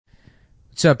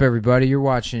What's up, everybody? You're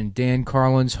watching Dan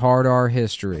Carlin's Hard R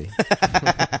History.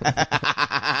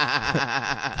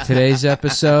 Today's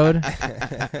episode,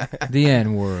 the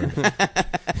N-word.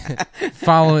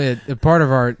 Following it, a part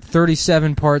of our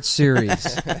 37-part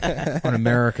series on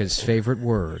America's favorite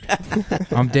word.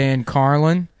 I'm Dan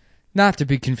Carlin, not to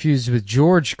be confused with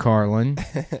George Carlin,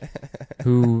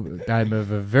 who I'm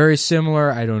of a very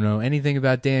similar. I don't know anything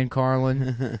about Dan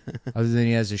Carlin, other than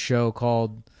he has a show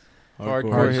called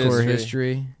Hardcore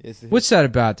History. What's that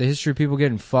about? The history of people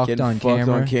getting fucked on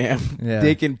camera? Yeah.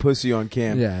 Dick and pussy on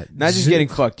cam. Yeah. Not just getting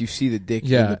fucked, you see the dick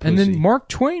in the pussy. And then Mark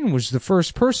Twain was the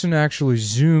first person to actually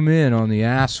zoom in on the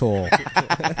asshole.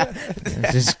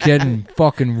 Just getting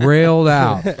fucking railed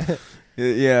out.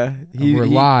 Yeah. We're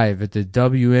live at the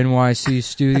WNYC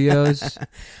studios.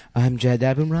 I'm Jad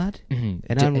Abumrad, and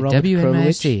I'm Robert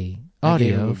WNYC.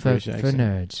 Audio for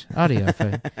nerds. Audio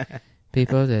for...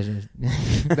 people that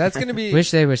that's gonna be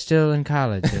wish they were still in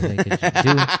college so they could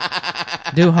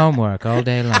do homework all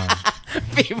day long.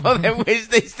 People that wish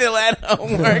they still had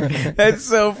homework. That's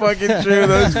so fucking true.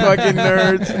 Those fucking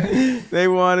nerds. They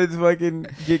wanted to fucking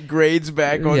get grades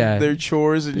back on their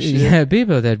chores and shit. Yeah,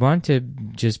 people that want to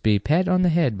just be pat on the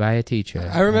head by a teacher.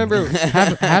 I remember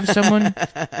have someone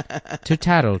to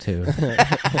tattle to.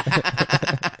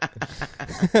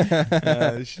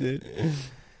 Oh shit.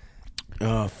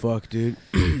 Oh, fuck, dude.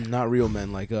 Not real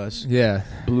men like us. Yeah.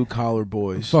 Blue-collar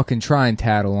boys. Fucking try and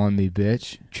tattle on me,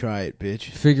 bitch. Try it,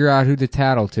 bitch. Figure out who to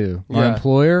tattle to. My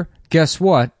employer? Guess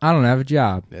what? I don't have a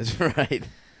job. That's right.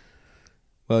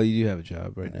 Well, you do have a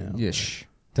job right now. Yeah, shh.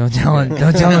 Don't tell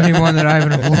anyone that I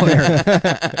have an employer.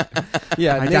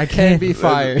 Yeah, I can't be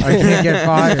fired. I can't get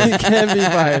fired. You can't be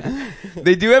fired.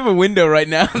 They do have a window right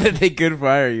now that they could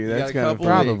fire you. That's kind of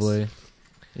probably.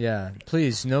 Yeah.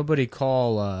 Please, nobody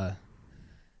call...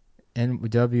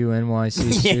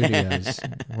 WNYC Studios,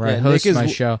 where I host my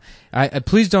show. I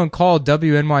please don't call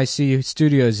WNYC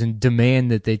Studios and demand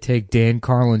that they take Dan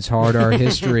Carlin's Hard R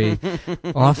History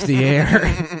off the air.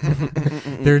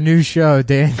 Their new show,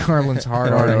 Dan Carlin's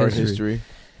Hard R History.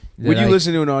 Would you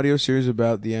listen to an audio series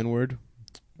about the N-word?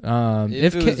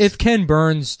 If Ken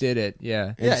Burns did it,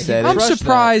 yeah. I'm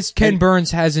surprised Ken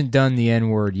Burns hasn't done the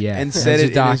N-word yet. And said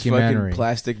it in his fucking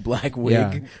plastic black wig.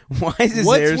 Yeah. Why is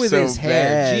his hair with so his bad,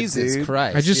 hair? Jesus dude?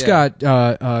 Christ. I just got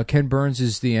Ken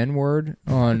Burns' The N-word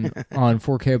on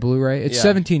 4K Blu-ray. It's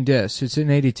 17 discs. It's an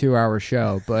 82-hour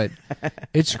show, but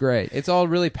it's great. It's all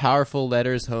really powerful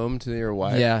letters home to your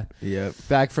wife. Yeah. Yep.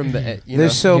 Back from the...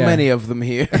 There's so many of them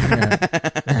here.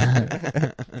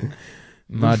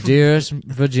 My dearest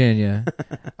Virginia,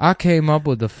 I came up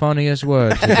with the funniest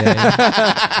word today.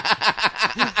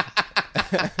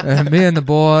 Me and the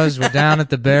boys were down at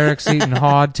the barracks eating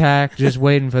hardtack, just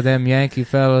waiting for them Yankee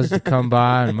fellas to come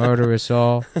by and murder us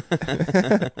all.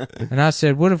 And I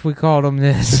said, what if we called them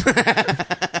this?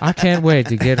 I can't wait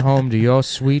to get home to your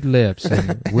sweet lips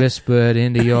and whisper it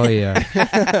into your ear.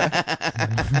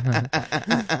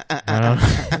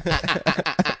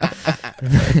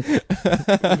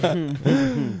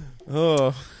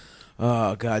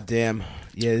 Oh, goddamn!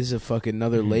 Yeah, this is a fucking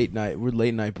another late night. We're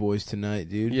late night boys tonight,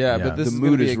 dude. Yeah, but this the is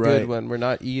mood gonna be is a right. good one. We're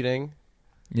not eating.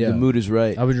 Yeah, the mood is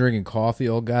right. I've been drinking coffee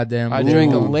all goddamn. I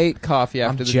drank a late coffee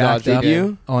after the Dodgers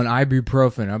game. On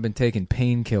ibuprofen. I've been taking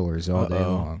painkillers all day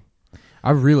long.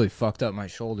 I really fucked up my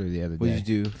shoulder the other day. What did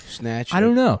you do? Snatch? I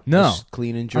don't know. No. Just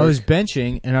clean and jerk? I was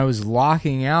benching, and I was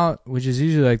locking out, which is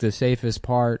usually like the safest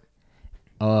part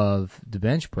of the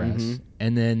bench press,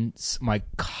 and then my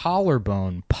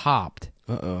collarbone popped.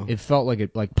 Uh-oh. It felt like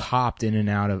it popped in and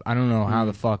out of... I don't know how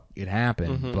the fuck it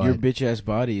happened. But your bitch-ass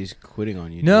body is quitting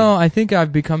on you. No, I think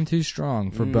I've become too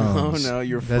strong for bones. No,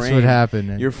 your frame... That's what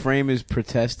happened. Your frame is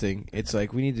protesting. It's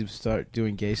like, we need to start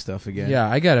doing gay stuff again. Yeah,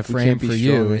 I got a frame for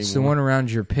you. It's the one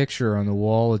around your picture on the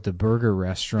wall at the burger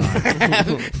restaurant.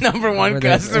 Number one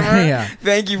customer? Yeah.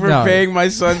 Thank you for paying my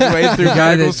son's way through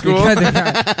medical school.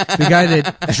 The guy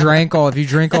that drank all... If you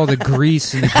drink all the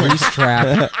grease in the grease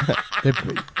trap...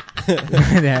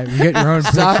 You get your own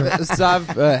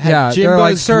they're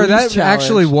like, sir, that challenge.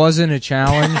 actually wasn't a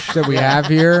challenge that we have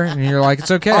here. And you're like,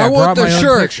 it's okay. I want brought my the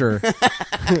own picture.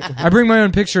 I bring my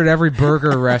own picture at every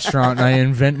burger restaurant, and I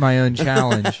invent my own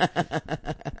challenge.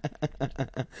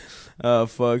 Oh,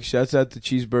 fuck. Shouts out to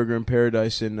Cheeseburger in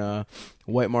Paradise in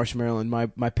White Marsh, Maryland.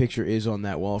 My picture is on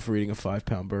that wall for eating a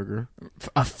 5-pound burger.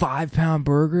 A 5-pound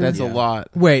burger? That's a lot.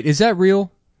 Wait, is that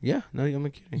real? Yeah, no, I'm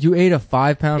not kidding. You ate a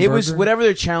 5-pound burger? It was whatever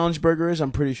their challenge burger is.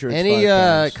 I'm pretty sure it's Any 5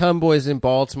 pounds. cum boys in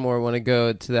Baltimore want to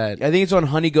go to that I think it's on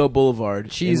Honey Go Boulevard.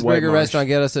 cheeseburger restaurant,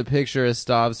 get us a picture of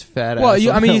Stav's fat ass. Well, you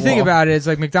on think wall. about it, it's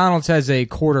like McDonald's has a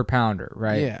quarter pounder,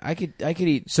 right? Yeah, I could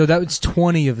eat. So that was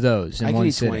 20 of those in I could one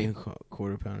eat sitting. 20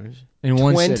 quarter pounders. In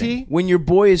one 20? sitting. When your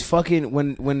boy is fucking,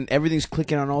 when everything's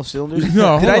clicking on all cylinders.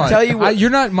 No, did hold I on. tell you? What, you're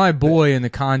not my boy in the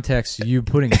context of you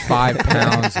putting 5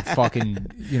 pounds of fucking,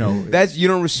 that's you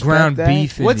don't respect ground that?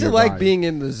 beef in What's it your like body. being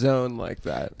in the zone like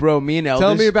that? Bro, me and Elders.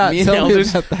 Tell me about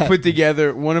that. Put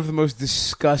together one of the most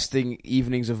disgusting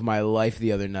evenings of my life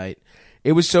the other night.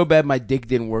 It was so bad my dick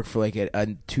didn't work for like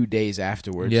 2 days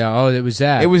afterwards. Yeah, it was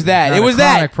that. It was that. Not It was a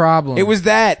that. chronic problem. It was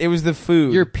that. It was the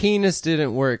food. Your penis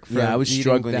didn't work. From I was eating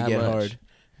struggling to that get much. hard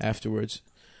afterwards.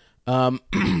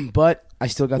 But I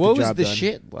still got What the job was the done.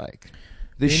 shit like?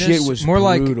 The Penis? shit was more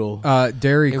brutal. like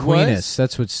Dairy It Queenus. was?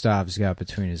 That's what Stav's got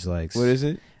between his legs. What is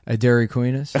it? A Dairy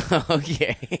Queenus?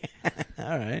 Okay.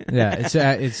 All right. Yeah,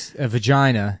 it's a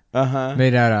vagina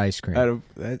made out of ice cream. Out of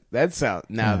that sound.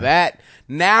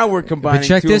 Now we're combining But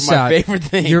check two this of my out. favorite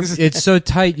things. It's so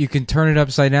tight you can turn it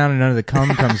upside down and none of the cum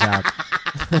comes out.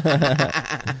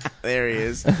 There he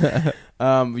is.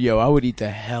 I would eat the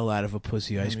hell out of a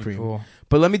pussy ice cream. Cool.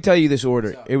 But let me tell you this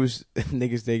order. It was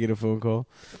niggas taking a phone call.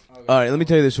 All right, let me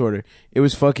tell you this order. It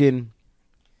was fucking.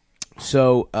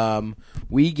 So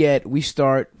we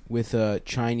start with a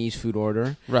Chinese food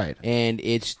order, Right. and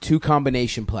it's 2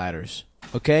 combination platters.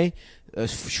 Okay,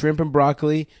 shrimp and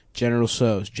broccoli, Jenny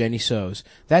So's.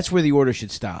 That's where the order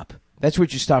should stop. That's where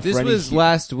it should stop. This for any was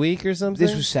last week or something?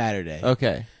 This was Saturday.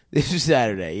 Okay. This was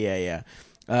Saturday. Yeah.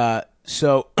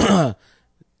 So,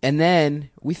 and then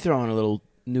we throw in a little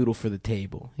noodle for the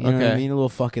table. You know what I Okay. mean? A little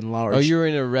fucking large. Oh, you were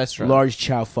in a restaurant. large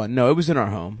chow fun. No, it was in our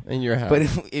home. In your house. But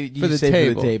you For the say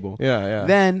table. for the table. Yeah, yeah.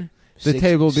 Then The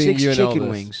table being 6 you and chicken Elvis.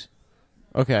 wings.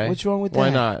 Okay. What's wrong with that? Why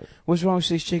not? What's wrong with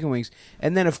 6 chicken wings?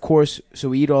 And then, of course, so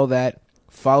we eat all that,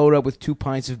 followed up with 2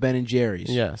 pints of Ben and Jerry's.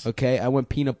 Yes. Okay? I went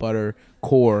peanut butter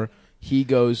core. He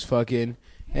goes fucking,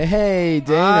 hey,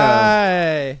 Dana.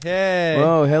 Hi. Hey.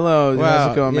 Whoa, hello. Wow,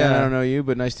 How's it going, man? yeah. I don't know you,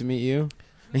 but nice to meet you.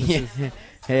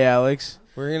 Hey, Alex.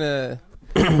 We're going to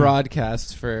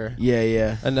broadcast for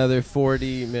Yeah. another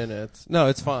 40 minutes. No,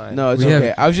 it's fine. No, it's We okay.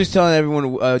 have- I was just telling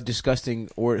everyone a disgusting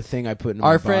thing I put in my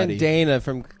Our body. friend Dana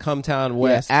from Cumtown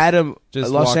West. Yeah, Adam,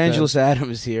 just Los walked Angeles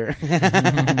Adam is here.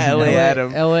 LA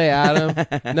Adam. LA Adam.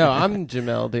 No, I'm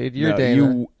Jamel, dude. You're No, Dana.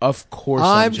 You, of course,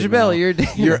 I'm Jamel. You're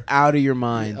Dana. You're out of your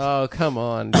mind. Oh, come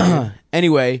on, dude.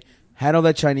 Anyway, had all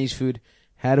that Chinese food.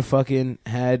 Had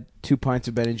 2 pints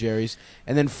of Ben and Jerry's,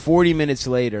 and then 40 minutes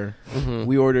later,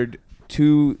 we ordered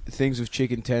 2 things of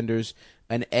chicken tenders,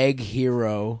 an egg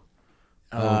hero,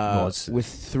 with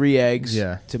 3 eggs,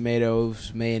 Yeah.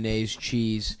 tomatoes, mayonnaise,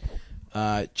 cheese,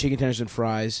 chicken tenders and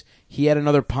fries. He had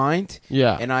another pint,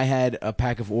 Yeah. and I had a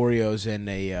pack of Oreos and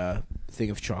a thing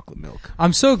of chocolate milk.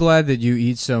 I'm so glad that you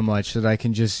eat so much that I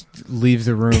can just leave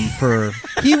the room for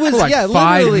He was, like yeah,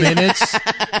 5 literally. minutes.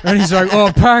 And he's like,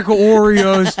 a pack of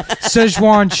Oreos,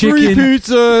 Szechuan chicken. 3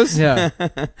 pizzas. Yeah.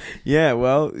 Yeah,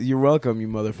 well, you're welcome, you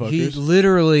motherfuckers. He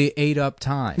literally ate up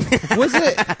time. Was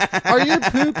it? Are your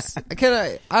poops?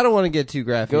 I don't want to get too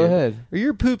graphic. Go ahead. Are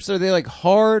your poops? Are they like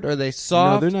hard? Are they No,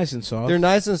 soft? they're nice and soft. They're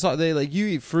nice and soft. They like you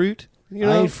eat fruit. You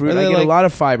know? I eat fruit. Are I they get like, a lot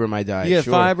of fiber in my diet. You get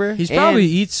sure. fiber. He's And- probably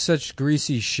eats such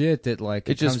greasy shit that like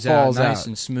It it just comes falls out nice out.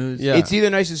 and smooth. Yeah. It's either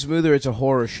nice and smooth or it's a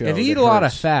horror show. If you eat that a lot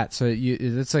of hurts. fat, so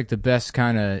that's like the best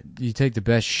kind of. You take the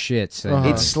best shits. Uh-huh.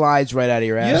 It slides right out of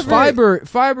your ass.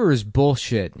 Fiber is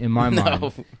bullshit in my No.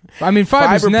 mind. I mean,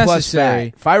 fiber's Fiber plus necessary.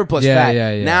 fat. Fiber plus Yeah, fat.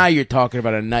 yeah. Now you're talking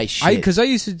about a nice shit. Because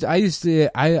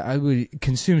I would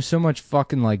consume so much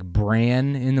fucking like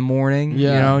bran in the morning.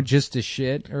 Yeah. You know, just to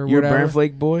shit or You're whatever. a bran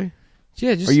flake boy?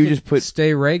 Yeah, just Or you to just put-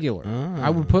 stay regular. Ah. I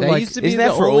would put That like used to be Isn't the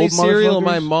that for only old cereal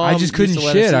my motherfuckers? mom. I just couldn't used to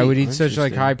let us shit. I eat. would eat such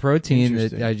like Interesting. high protein that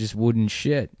Interesting. I just wouldn't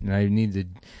shit, and I need to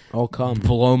All come.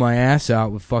 blow my ass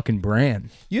out with fucking bran.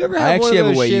 You ever I have actually one have a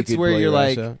of those way you shits could where blow you're your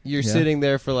ass like out. you're Yeah. sitting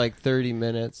there for like 30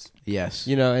 minutes, Yes.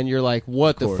 you know, and you're like,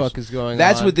 what the course. fuck is going on?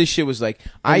 That's what this shit was like.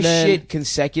 I then- shit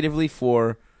consecutively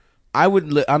for...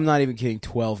 I'm not even kidding,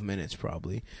 12 minutes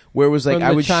probably. Where it was like From I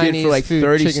the would shit Chinese for like food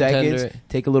 30 chicken seconds, tender.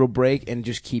 take a little break, and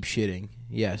just keep shitting.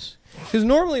 Yes. Because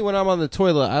normally when I'm on the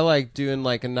toilet, I like doing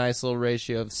like a nice little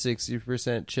ratio of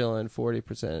 60% chilling,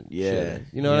 40% Yeah, shitting.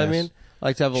 You know what I yes. mean? I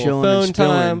like to have a Chilling little and phone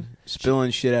spilling. time.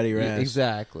 Spilling shit out of your Yeah, ass.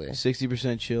 exactly.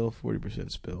 60% chill,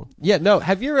 40% spill. Yeah, no.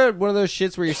 Have you ever had one of those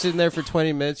shits where you're sitting there for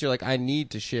 20 minutes, you're like, I need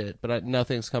to shit, but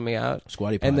nothing's coming out?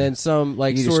 Squatty potty. And then some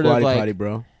like you need sort a of squatty like potty,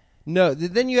 bro. no.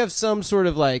 Then you have some sort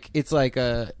of like it's like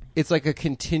a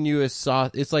continuous sauce.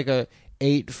 It's like a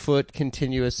 8-foot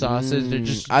continuous sausage that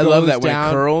just I goes love that when down,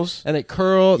 it curls. and it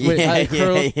curled.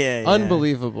 Yeah.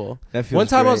 Unbelievable. That feels One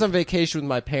time I great. was on vacation with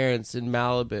my parents in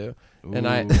Malibu, and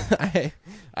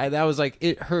I that was like,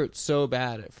 it hurt so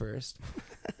bad at first.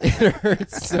 It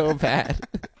hurts so bad.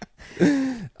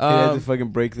 You had to fucking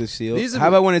break the seal. these are How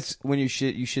the- about when you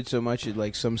shit so much it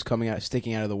like some's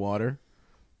sticking out of the water?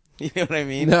 You know what I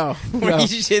mean? No, When no. you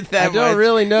shit that I don't much,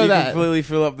 really know you that. completely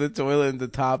fill up the toilet and the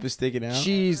top is sticking out.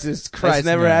 Jesus Christ. That's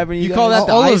never happened to You you call guys? that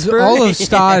the all iceberg? Of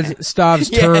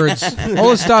Stav's Yeah. turds.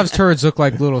 All of Stav's turds look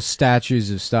like little statues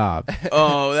of Stav.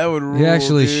 Oh, that would rule. He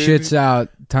actually dude. shits out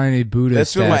tiny Buddha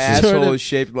That's what my statues. Sort asshole of- is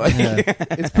shaped like. Yeah.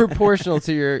 It's proportional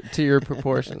to your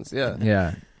proportions. Yeah.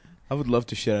 Yeah. I would love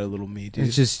to shit out a little me, dude.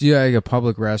 It's just like a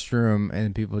public restroom,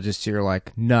 and people just hear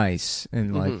like "nice"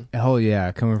 and like "hell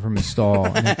yeah" coming from a stall,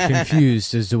 and they're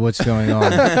confused as to what's going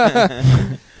on.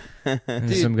 And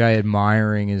Dude. some guy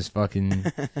admiring his fucking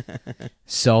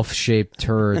self-shaped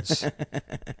turds.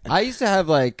 I used to have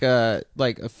like a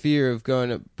fear of going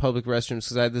to public restrooms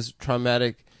because I had this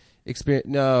traumatic experience.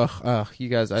 No, you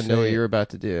guys, I know Say what it. you're about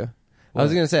to do. I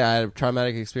was gonna say I had a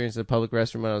traumatic experience in a public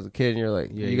restroom when I was a kid, and you're like,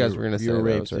 Yeah, you guys you were gonna say were that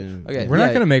raped was right. and- Okay, We're yeah.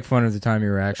 not gonna make fun of the time you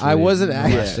were actually. I wasn't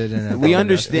actually- molested in a We public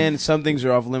understand some things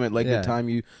are off limit, like Yeah. the time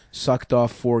you sucked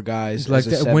off 4 guys. like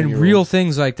as a that, when 7-year-old. real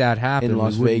things like that happen In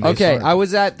Las we wouldn't Vegas. make Okay, fun. I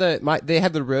was at they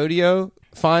had the rodeo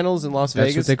finals in Las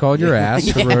That's Vegas. what they called your ass,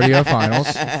 the rodeo finals.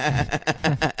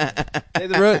 They-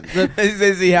 the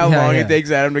They see how Yeah, long yeah. it takes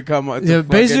Adam to come up. Yeah,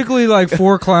 basically, like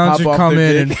 4 clowns hop would off come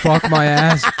their in dick. and fuck my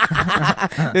ass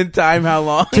in time how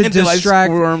long to until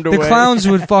distract. I squirmed The away. clowns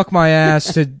would fuck my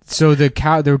ass so the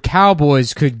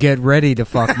cowboys could get ready to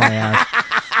fuck my ass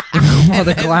while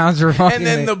the clowns were fucking and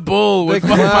then me. the bull would The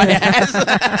fuck my clown-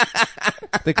 ass.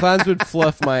 the clowns would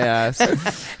fluff my ass.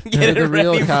 Get They're it the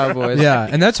real ready for- cowboys. Yeah,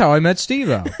 and that's how I met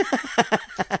Steve-O.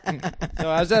 No,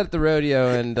 I was at the rodeo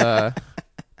and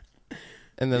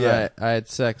then Yeah. I had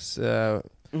sex and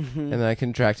then I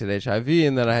contracted HIV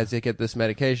and then I had to get this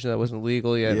medication that wasn't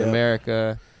legal yet Yep. in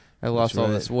America. I lost all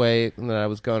right. this weight and then I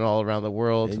was going all around the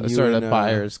world. And I you started and, a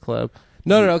buyers club.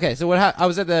 No. Okay, so I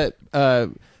was at the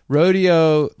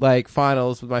rodeo like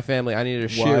finals with my family. I needed to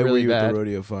shit Why were really you at bad the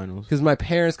rodeo finals? because my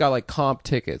parents got like comp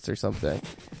tickets or something.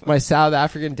 My South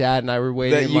African dad and I were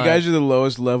waiting. That in you line. guys are the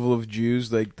lowest level of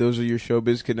Jews. Like those are your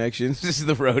showbiz connections. This is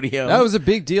the rodeo. That was a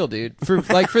big deal, dude. For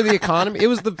the economy, it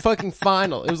was the fucking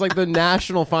final. It was like the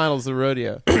national finals of the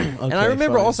rodeo. And I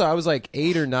remember fine. also I was like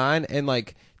 8 or 9, and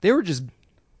like they were just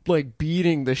like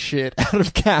beating the shit out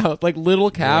of cows, like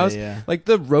little cows. Yeah. Like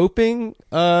the roping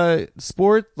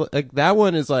sport, like that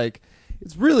one is like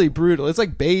it's really brutal. It's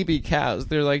like baby cows.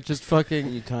 They're like just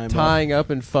fucking You tie 'em tying up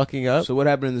and fucking up. So what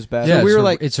happened in this Yeah, bathroom? we it's were a-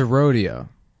 like- it's a rodeo.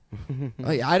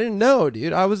 Like I didn't know,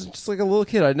 dude. I was just like a little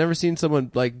kid. I'd never seen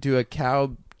someone like do a calf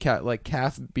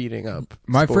beating up.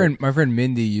 My sport. friend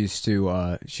Mindy used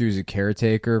to. She was a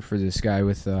caretaker for this guy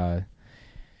with.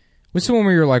 What's the one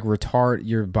where you're like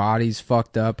your body's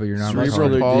fucked up, but you're not Cerebral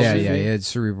retarded? palsy Yeah, thing? he had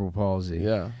cerebral palsy.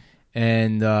 Yeah.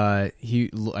 And he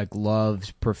like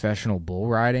loves professional bull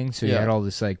riding, so he Yeah. had all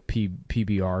this like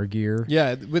PBR gear.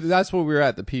 Yeah, that's what we were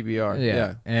at, the PBR.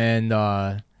 Yeah.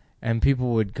 And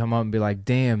people would come up and be like,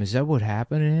 "Damn, is that what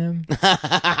happened to him?"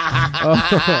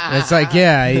 It's like,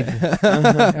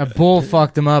 yeah, a bull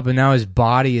fucked him up, and now his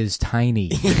body is tiny.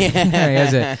 He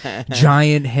has a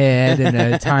giant head and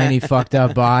a tiny fucked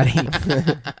up body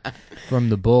from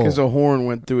the bull. Because a horn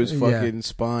went through his Yeah. fucking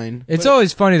spine. It's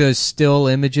always funny, those still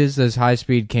images, those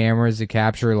high-speed cameras that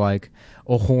capture like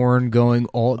a horn going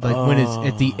all like when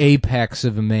it's at the apex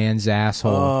of a man's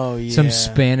asshole. Oh, yeah. Some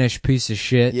Spanish piece of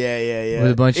shit. Yeah.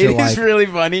 With a bunch It of, is like- really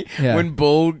funny Yeah.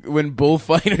 when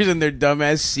bullfighters in their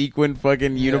dumbass sequin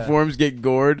fucking uniforms get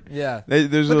gored. Yeah.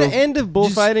 There's But a the end of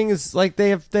bullfighting is like they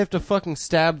have to fucking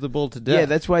stab the bull to death. yeah,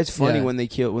 that's why it's funny Yeah. when they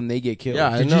get killed. Yeah,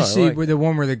 I Did know, you see like- where the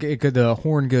one where the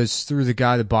horn goes through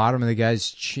the bottom of the guy's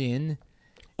chin?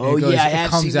 And Oh it goes- yeah, I it have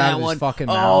comes seen out that of his one. fucking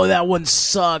Oh, mouth. that one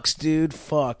sucks, dude.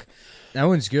 Fuck. That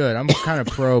one's good. I'm kind of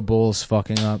pro bulls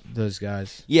fucking up those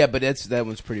guys. Yeah, but that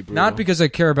one's pretty brutal. Not because I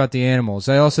care about the animals.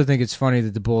 I also think it's funny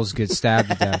that the bulls get stabbed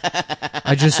to death.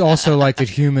 I just also like that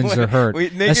humans are hurt,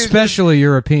 niggas especially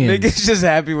Europeans. niggas just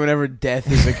happy whenever death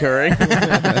is occurring.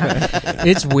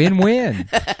 It's win-win.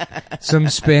 Some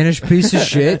Spanish piece of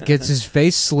shit gets his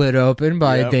face slit open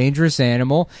by Yep. a dangerous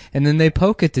animal, and then they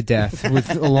poke it to death with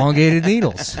elongated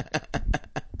needles.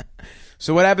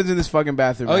 So what happens in this fucking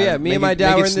bathroom? Oh yeah, Adam? me Make and my it- dad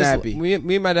make were it in this. snappy. Me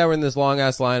and my dad were in this long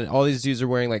ass line. All these dudes are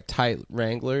wearing like tight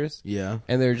Wranglers, Yeah,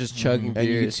 and they were just chugging and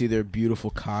you beer. can see their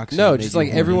beautiful cocks. No, and just they like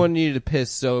do horny. everyone needed to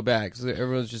piss so bad because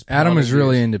everyone's just. Adam was pounding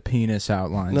really beers. into penis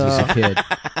outlines No. as a kid.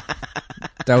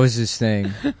 That was his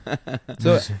thing.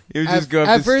 So He would just go up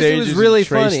at to first it was stages really and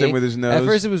trace funny. them with his nose. At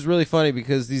first it was really funny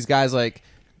because these guys like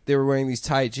they were wearing these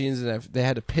tight jeans and they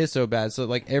had to piss so bad. So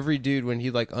like every dude when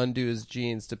he like undo his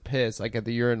jeans to piss like at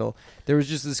the urinal, there was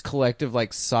just this collective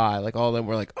like sigh. Like all of them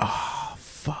were like, "Oh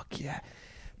fuck yeah."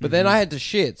 But then I had to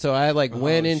shit, so I like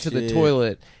went into the shit.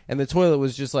 toilet, and the toilet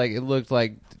was just like it looked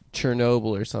like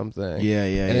Chernobyl or something. Yeah,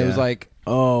 And it was like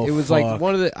oh, it was fuck. like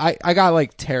one of the I got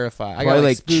like terrified. I got Probably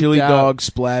like spooked chili out. dog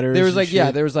splatters. There was and like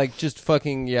shit. there was like just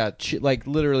fucking like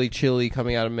literally chili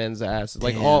coming out of men's asses,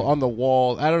 like Damn. all on the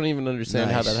wall. I don't even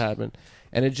understand how Nice. that happened,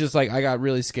 and it just like I got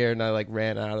really scared and I like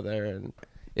ran out of there and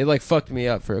it like fucked me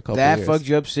up for a couple. That years. fucked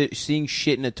you up. Seeing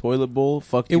shit in a toilet bowl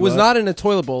fucked It you was up? not in a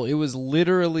toilet bowl. It was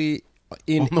literally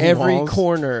in On the every walls?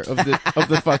 corner of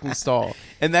the fucking stall.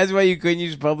 And that's why you couldn't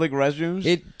use public restrooms.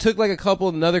 It took like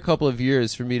another couple of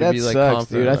years for me to that be like sucks,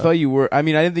 confident. dude. I enough. thought you were. I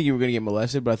mean, I didn't think you were gonna get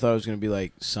molested, but I thought it was gonna be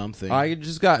like something. I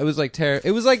just got. It was like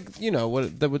It was like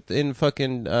in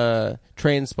fucking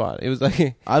Train Spot. It was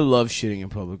like. I love shitting in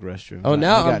public restrooms. Oh,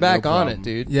 now I got I'm back no on problem. it,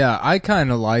 dude. Yeah, I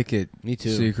kind of like it. Me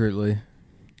too. Secretly.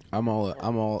 I'm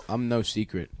no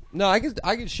secret. No, I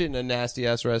could shit in a nasty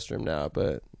ass restroom now,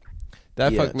 but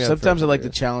that Yeah. fucked me up. for Sometimes a I like couple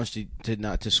the challenge to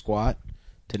not to squat,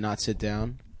 to not sit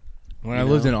down. When You I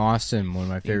lived know? in Austin, one of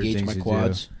my favorite Engage things my to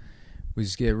quads. do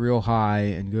was get real high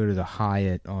and go to the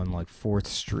Hyatt on like 4th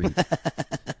Street, years.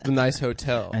 The nice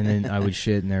hotel. and then I would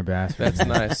shit in their bathroom. That's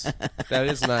nice. That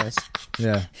is nice.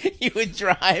 Yeah. You would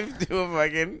drive to a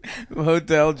fucking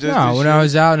hotel just. No, to when shit? I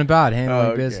was out and about handling Oh,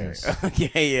 okay. business.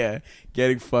 Okay, yeah,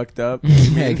 getting fucked up.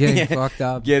 Yeah, getting fucked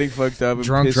up. Getting fucked up. And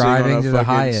Drunk pissing driving on a to the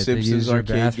fucking Hyatt to Simpsons use their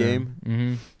arcade bathroom. game.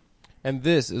 Mm-hmm. And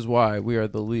this is why we are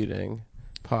the leading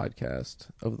podcast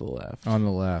of the left. On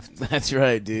the left. That's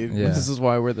right, dude. Yeah. This is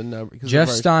why we're the number. Jeff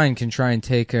Stein can try and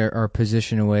take our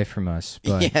position away from us,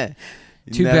 but Yeah.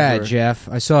 too Never. bad, Jeff.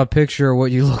 I saw a picture of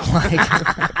what you look like.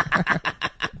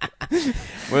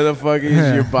 Where the fuck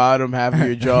is your bottom half of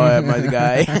your jaw at, my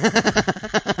guy?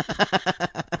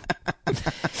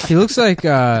 He looks like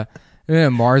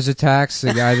Mars Attacks,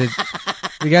 the guy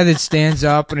that stands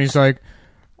up and he's like,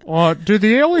 do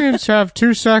the aliens have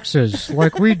two sexes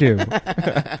like we do?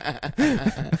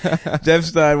 Jeff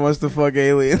Stein wants to fuck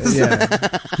aliens.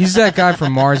 Yeah. He's that guy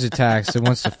from Mars Attacks that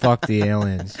wants to fuck the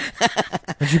aliens.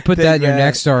 Why'd you put Take that in your that.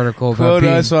 next article about Quote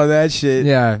being us on that shit.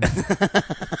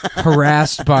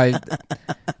 harassed by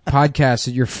podcasts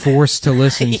that you're forced to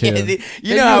listen to? Yeah, you And know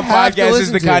you how have to podcast is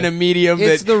listen the to kind it. of medium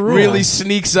It's that the rule. really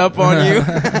sneaks up on you.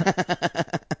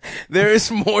 There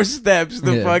is more steps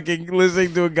to Yeah. fucking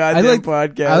listening to a goddamn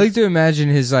podcast. I like to imagine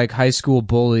his like high school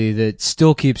bully that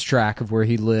still keeps track of where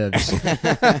he lives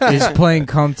is playing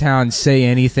Come Town Say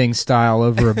Anything style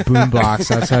over a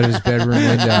boombox outside of his bedroom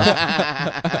window.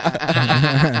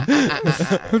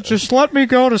 Just let me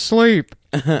go to sleep.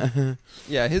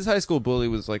 Yeah, his high school bully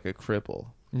was like a cripple.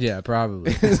 Yeah,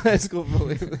 probably. His high school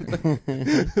bully.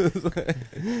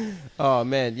 Oh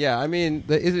man, yeah. I mean,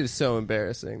 it is so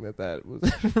embarrassing that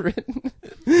was written.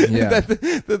 Yeah.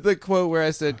 that the quote where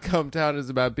I said "Come Town" is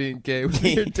about being gay with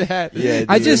your dad. Yeah,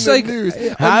 I dude. just In the like news.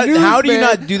 How do you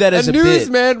not do that as a bit?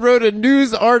 newsman wrote a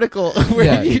news article where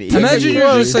Yeah. he took Imagine a you're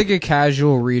quote. just like a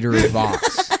casual reader of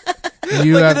Vox.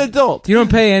 You like have, an adult. you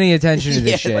don't pay any attention to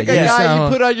this Yeah, shit. Like You a just guy know-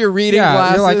 you put on your reading yeah,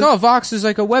 glasses. you're like, oh, Vox is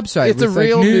like a website It's a with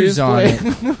real like news news on plate.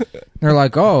 it. They're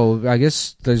like, oh, I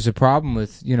guess there's a problem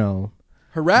with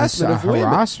harassment of women.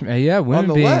 harassment. Yeah, women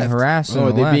the being left. harassed. Oh, on are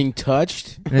the they left. being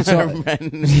touched? And it's all-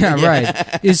 yeah,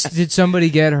 right. Did somebody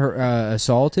get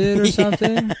assaulted or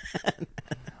something?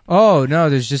 Oh no,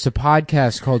 there's just a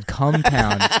podcast called Come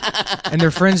Town, and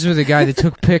they're friends with a guy that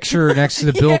took picture next to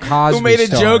the Bill Cosby Who made a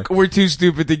star. joke we're too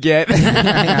stupid to get?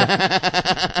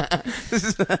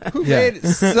 Who Yeah. made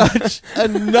such a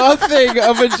nothing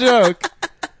of a joke.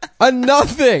 A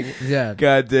nothing. Yeah,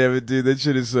 God damn it, dude. That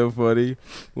shit is so funny.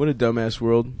 What a dumbass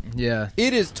world. yeah.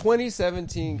 It is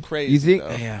 2017 crazy. You think?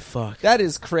 though. Yeah, fuck. That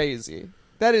is crazy.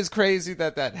 That is crazy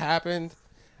that happened.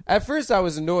 At first I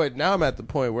was annoyed. Now I'm at the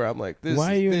point where I'm like, this.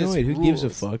 Why are you this annoyed? Who gives a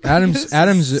rules. fuck? This is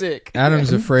Adam's sick.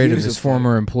 afraid of gives his a fuck?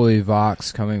 former employee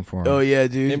Vox coming for him. Oh yeah,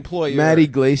 dude. Employer. Maddie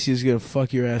Glacier's gonna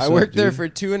fuck your ass I up, worked there dude. for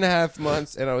 2.5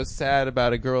 months, and I was sad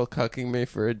about a girl cucking me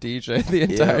for a DJ the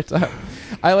entire time.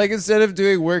 I instead of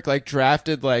doing work,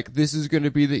 drafted this is going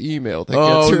to be the email that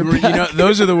Oh, gets her you back. know,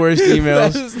 those are the worst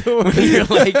emails. That is the worst. You're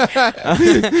like,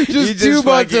 just you 2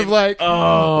 months fucking- of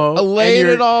oh, laying and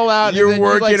it all out. You're and then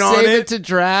working you, on save it. to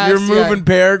draft. fast. You're moving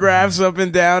paragraphs up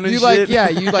and down and You shit.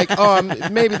 you like,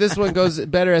 maybe this one goes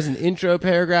better as an intro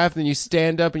paragraph. Then you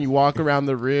stand up and you walk around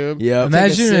the room. Yep.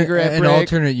 Imagine cigarette an break.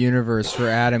 alternate universe where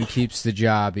Adam keeps the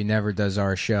job. He never does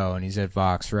our show, and he's at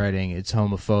Vox writing, "It's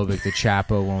homophobic. The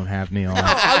Chapo won't have me on."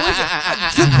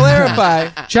 To clarify,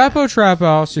 Chapo Trap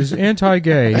House is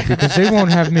anti-gay because they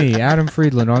won't have me, Adam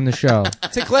Friedland, on the show.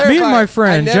 to clarify, Me and my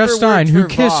friend I never Jeff Stein, worked who for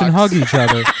kiss and Vox. hug each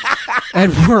other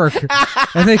at work,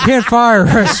 and they can't fire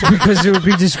us because it would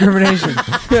be discrimination.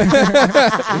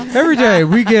 Every day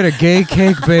we get a gay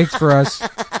cake baked for us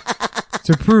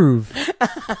to prove.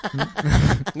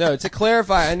 No, to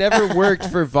clarify, I never worked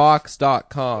for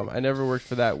Vox.com. I never worked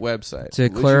for that website. To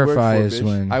What'd you clarify work for, is bitch?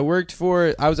 when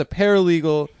I was a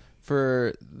paralegal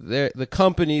for the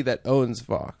company that owns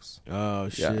Vox. Oh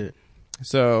shit.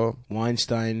 So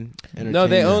Weinstein. no,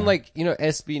 they Entertainment. own like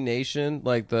SB Nation,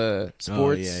 like the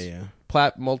sports Oh, yeah.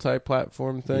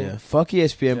 multi-platform thing. Yeah. Fuck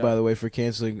ESPN, Yeah. by the way, for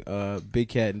canceling Big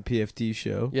Cat and PFT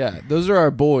show. Yeah, those are our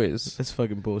boys. That's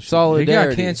fucking bullshit. they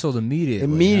Solidarity. got canceled immediately.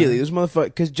 Immediately, huh? those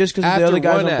motherfuckers, just because the After other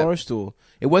guys on one app. Barstool.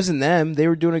 It wasn't them. They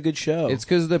were doing a good show. It's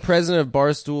because the president of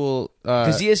Barstool.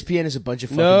 Because ESPN is a bunch of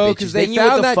fucking No, bitches. because they knew what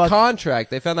found the that fuck. contract.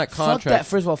 They found that Fuck contract. that.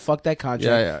 First of all, fuck that contract.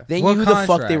 Yeah, yeah. They What knew who the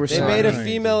fuck they contract? were They signing. made a Right.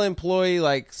 female employee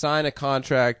like sign a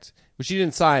contract, but she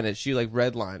didn't sign it. She like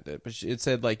redlined it, but it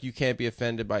said like you can't be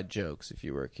offended by jokes if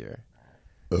you work here.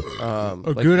 A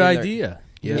Like, good in their- idea.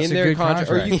 Yeah, it's in a their good contract,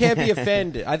 or contract. you can't be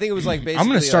offended. I think it was like basically. I'm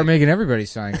going to start like, making everybody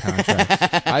sign contracts.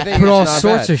 I think Put it's all not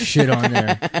sorts bad. of shit on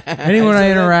there. Anyone I So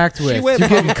then interact she with, went you're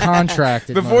getting public.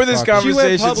 contracted. Before this motherfucker. She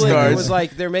went conversation public. And starts. it was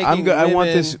like they're making. I want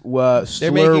women- this They're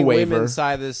slur making waiver. women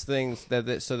sign this thing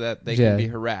so that they Yeah. can be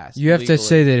harassed. You have to legally.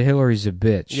 say that Hillary's a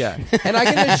bitch. Yeah, and I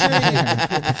can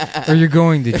assure Or you're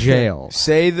going to jail.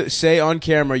 Say on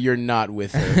camera you're not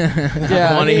with her. you.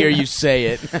 Yeah, I want to mean, hear you say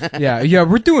it. Yeah,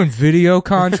 we're doing video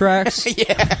contracts.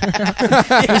 Yeah,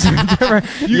 This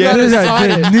is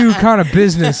sign a new kind of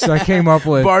business I came up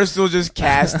with. Barstool just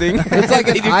casting. It's like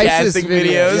they an do ISIS casting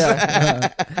video. videos.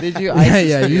 Yeah. They do Yeah, ISIS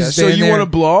yeah, you videos. So stand you there want to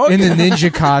blog? in the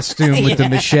ninja costume with the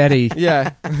machete.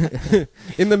 Yeah,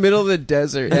 in the middle of the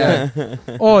desert. Yeah,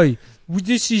 Oi,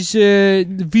 this is the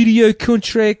video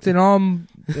contract, and I'm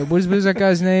what was that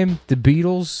guy's name? The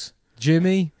Beatles,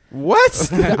 Jimmy, what?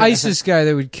 the ISIS guy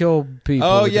that would kill people.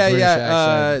 Oh with the yeah, British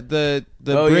yeah. accent.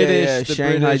 The oh, British, yeah, the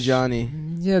Shanghai British. Johnny.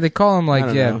 Yeah, they call him I like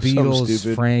don't know, something Beatles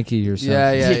stupid. Frankie or something.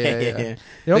 Yeah, yeah.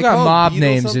 They all They got call him mob Beatles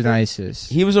names in something? ISIS.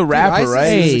 He was a rapper, ISIS right?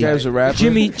 is- This guy was a rapper.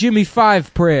 Jimmy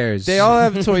Five Prayers. They all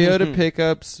have Toyota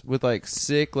pickups with like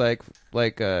sick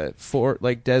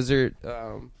desert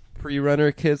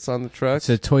pre-runner kits on the trucks.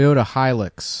 It's a Toyota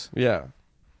Hilux. Yeah,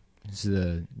 It's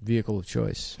the vehicle of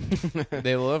choice.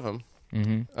 they love them.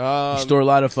 Mm-hmm. You store a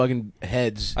lot of fucking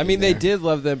heads. I mean, in they there. did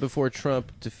love them before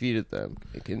Trump defeated them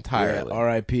entirely. Yeah,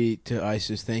 R.I.P. to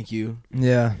ISIS. Thank you.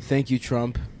 Yeah. Thank you,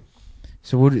 Trump.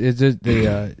 So what is it?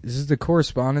 Is this the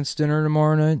correspondence dinner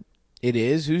tomorrow night? It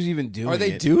is? Who's even doing it? Are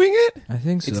they doing it? I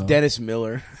think so. It's Dennis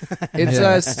Miller. It's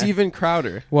Yeah. Steven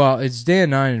Crowder. Well, it's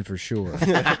Dan Ninen for sure.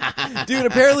 Dude,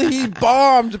 apparently he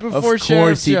bombed before Of course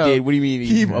Sheriff's he Show. did. What do you mean?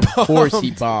 He Of course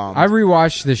he bombed. I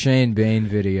rewatched the Shane Bain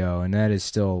video, and that is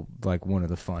still like one of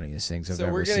the funniest things I've So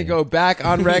ever we're seen. gonna go back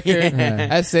on record Yeah.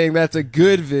 as saying that's a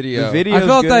good video. The video- I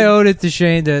felt good. I owed it to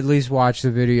Shane to at least watch the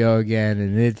video again,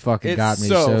 and it fucking It's got me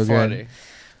so so funny. good.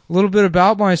 A little bit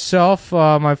about myself.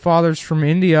 My father's from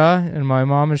India, and my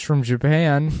mom is from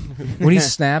Japan. When he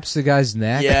snaps the guy's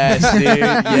neck. Yes, dude.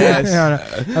 Yes.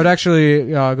 Yeah, I would actually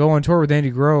go on tour with Andy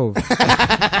Grove.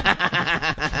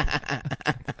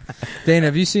 Dana,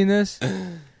 have you seen this?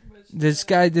 This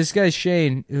guy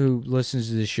Shane, who listens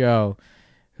to the show,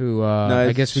 who No,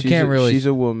 I guess we she's can't really. She's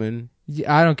a woman.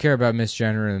 Yeah, I don't care about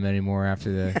misgendering him anymore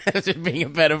after the. Is it being a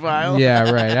pedophile? Yeah,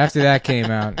 right. After that came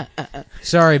out.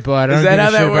 Sorry, bud. I Is don't that give how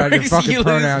a that shit about your works? fucking You lose-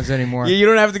 pronouns anymore. Yeah, you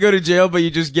don't have to go to jail, but you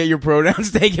just get your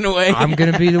pronouns taken away. I'm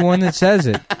gonna be the one that says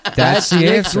it. That's the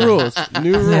Nick's answer. rules.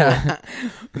 New rule. Yeah.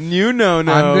 You know,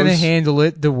 no. I'm gonna handle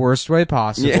it the worst way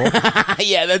possible. Yeah.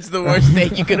 Yeah, that's the worst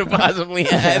thing you could have possibly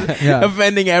had. Yeah.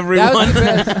 Offending That everyone. was the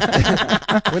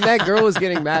best. When that girl was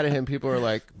getting mad at him, people were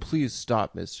like, "Please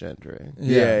stop misgendering."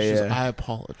 Yeah, She's yeah. like, I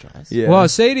apologize. Yeah. Well,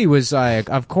 Sadie was like,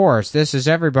 "Of course, this is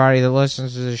everybody that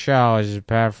listens to the show is a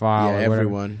pedophile." yeah, or whatever.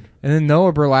 everyone. And then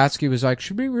Noah Berlatsky was like,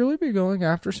 "Should we really be going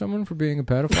after someone for being a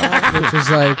pedophile?" Which is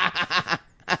like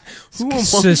Who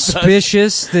amongst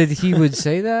suspicious that he would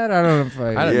say that. I don't know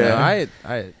if I don't Yeah.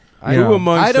 know. I You Who know,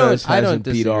 amongst I don't- us I don't hasn't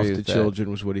beat off disagree the with that. children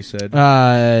was what he said.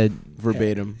 Uh,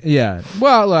 Verbatim. yeah.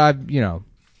 Well,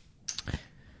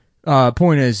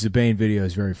 Point is, the Bane video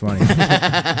is very funny.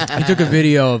 He took a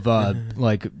video of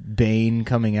like Bane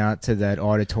coming out to that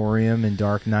auditorium in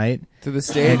Dark Knight, to the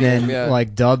stadium, and then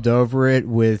like dubbed over it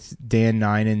with Dan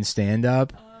Ninen stand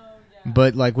up,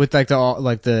 but like with like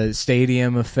the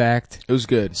stadium effect. It was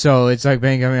good. So it's like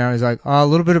Bane coming out. He's like, a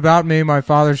little bit about me. My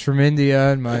father's from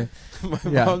India, and my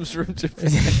mom's from Japan.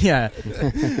 Yeah,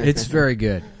 it's very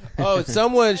good. Oh,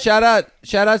 someone shout out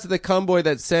to the cumboy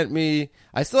that sent me.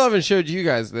 I still haven't showed you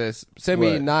guys this. Sent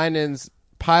me Ninen's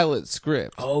pilot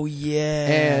script. Oh yeah,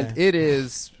 and it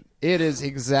is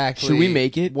exactly. Should we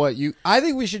make it? I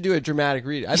think we should do a dramatic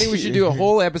read. I think we should do a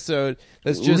whole episode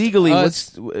that's just legally.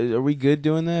 Us. Are we good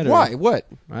doing that? Or? Why? What?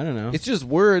 I don't know. It's just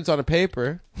words on a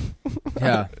paper.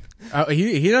 Yeah.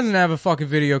 He doesn't have a fucking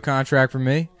video contract from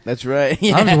me. That's right. I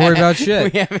don't have to worry about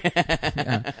shit.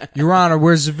 Yeah. Your Honor,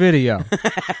 where's the video?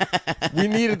 We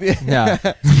needed the. Yeah.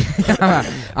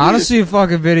 I don't see a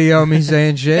fucking video of me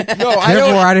saying shit. No,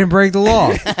 Therefore, I didn't break the law.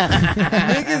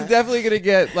 Nick is definitely gonna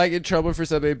get like in trouble for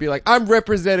something and be like, "I'm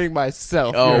representing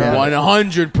myself." Oh,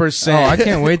 100%. Oh, I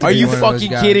can't wait to Are be you one of those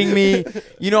fucking guys. kidding me?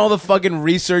 You know all the fucking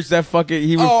research that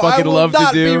he would I fucking will love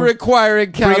not to do? be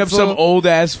requiring counsel. Bring up some old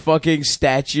ass fucking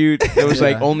statute that was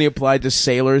like only applied to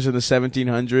sailors in the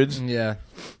 1700s. Yeah.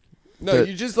 No,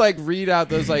 you just like read out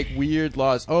those like weird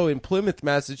laws. Oh, in Plymouth,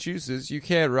 Massachusetts, you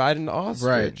can't ride an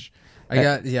ostrich.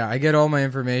 Right. I get all my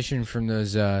information from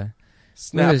those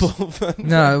Snapple.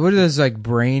 No, what are those like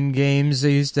brain games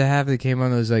they used to have that came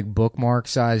on those like bookmark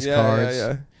sized cards?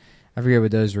 Yeah. I forget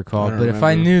what those were called, but if remember.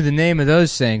 I knew the name of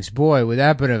those things, boy, would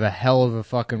that been a hell of a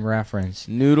fucking reference.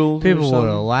 Noodles. People would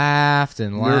have laughed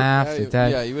and laughed at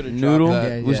that. Yeah, you would have Noodle dropped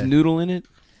that. was Noodle in it.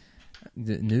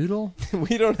 The noodle?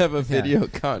 We don't have a video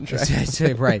contract. I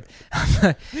say, right.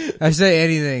 I say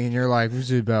anything, and you're like, "Was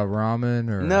it about ramen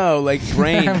or No, like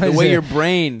brain. The way your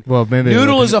brain. Well, maybe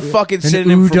Noodle like is a fucking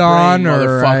synonym for brain, udon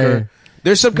or motherfucker.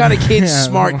 There's some kind of kid's Yeah,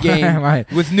 smart game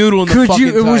right. with Noodle in the Could fucking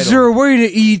you? title. Was there a way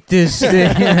to eat this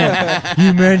thing?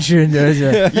 You mentioned as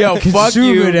a Yo, fuck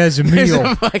consume you. it as a There's meal,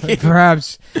 a fucking-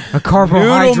 perhaps a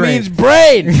carbohydrate. Noodle means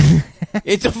brain.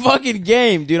 It's a fucking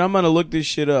game, dude. I'm gonna look this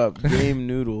shit up. Game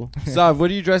Noodle. Sav, what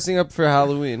are you dressing up for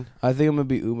Halloween? I think I'm gonna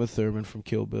be Uma Thurman from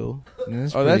Kill Bill.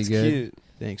 That's Oh, pretty that's good. cute.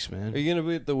 Thanks, Are man. you gonna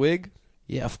be with the wig?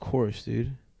 Yeah, of course,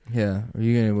 dude. Yeah. Are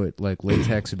you gonna with like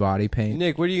latex body paint?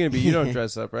 Nick, what are you gonna be? You don't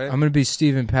dress up, right? I'm gonna be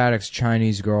Stephen Paddock's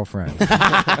Chinese girlfriend.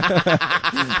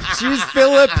 She's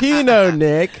Filipino,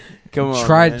 Nick. Come on,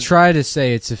 man. Try to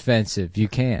say it's offensive. You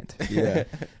can't Yeah.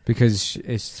 because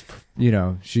it's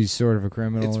she's sort of a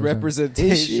criminal. It's or something.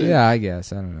 representation. Yeah, I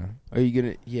guess. I don't know. Are you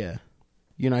gonna? Yeah.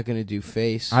 You're not gonna do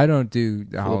face. I don't do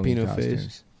the Halloween Filipino face.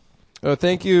 costumes. Oh,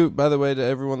 thank you, by the way, to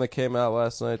everyone that came out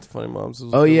last night to Funny Moms. It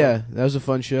was a Oh good yeah, one. that was a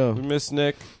fun show. We miss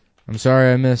Nick. I'm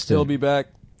sorry I missed He'll it. be back.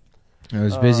 I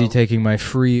was busy Um, taking my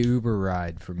free Uber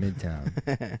ride for Midtown.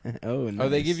 Oh, nice. Oh,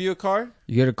 they give you a car?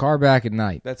 You get a car back at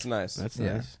night. That's nice. That's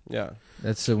Yeah. nice. Yeah.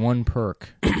 That's the one perk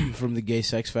From the Gay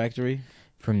Sex Factory.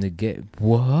 from the get.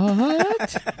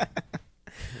 What?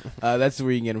 That's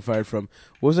where you can get him fired from.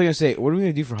 What was I gonna say? What are we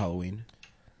gonna do for Halloween?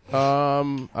 I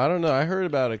don't know. I heard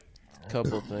about a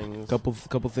couple things.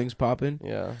 Couple things popping.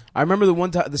 Yeah. I remember the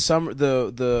one time,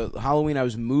 the Halloween I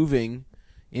was moving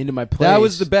into my place. That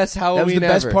was the best Halloween That was the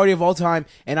best ever. party of all time,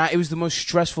 and it was the most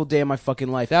stressful day of my fucking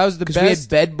life. That was the because we had best.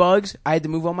 bed bugs. I had to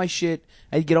move all my shit.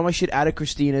 I had to get all my shit out of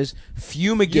Christina's,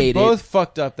 fumigate You it, both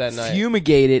fucked up that night.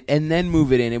 fumigate it, and then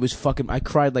move it in. It was fucking. I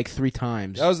cried like 3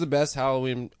 times. That was the best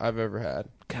Halloween I've ever had.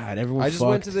 God, everyone. I just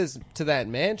fucked. went to that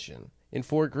mansion in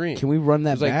Fort Greene. Can we run It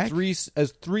that was like back? a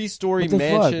 3-story What the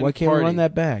mansion. fuck? Why can't party. we run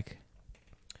that back?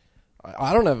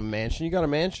 I don't have a mansion. You got a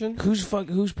mansion? Whose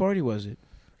party was it?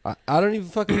 I don't even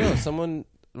fucking know. Someone,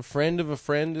 a friend of a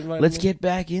friend invited Let's me. get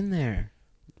back in there.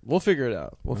 We'll figure it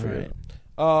out. We'll figure Alright.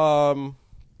 it out.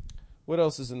 What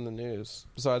else is in the news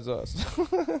besides us?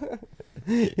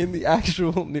 In the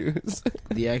actual news.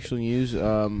 The actual news. I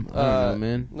don't know,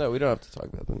 man. No, we don't have to talk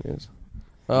about the news.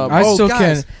 I still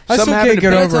guys, can't happened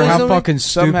get to over Bitcoin. how Some fucking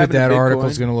stupid happened to that Bitcoin.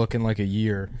 article's going to look in like a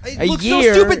year. It A looks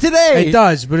year? so stupid today. It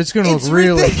does, but it's going to It's look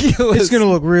really. ridiculous. It's going to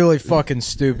look really fucking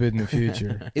stupid in the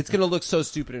future. It's gonna look so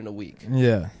stupid in a week.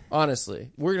 Yeah. Honestly,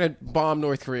 we're gonna bomb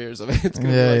North Korea or something. It's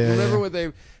gonna Yeah, be like, yeah, remember yeah. when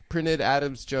they printed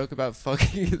Adam's joke about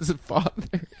fucking his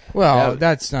father? Well, Yeah.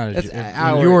 that's not a That's joke.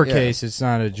 our- In your yeah. case, it's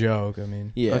not a joke. I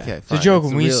mean, Yeah. Okay, it's a joke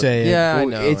when we real- say it. Yeah, I Well,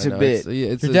 know. it's I a know. bit.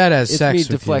 It's Your dad has it's sex me with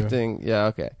you. deflecting. Yeah,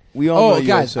 okay. We all know you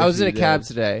guys, have I was sex in a with your cab dad.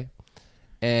 today,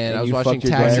 and I And was you watching fucked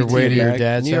your Taxi dad On your way to TV. your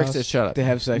dad's New York house? City. Shut up. To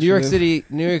have sex New York with him? City.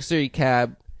 New York City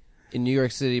cab in New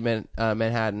York City,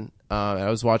 Manhattan. And I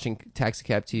was watching Taxi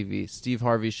Cab TV. Steve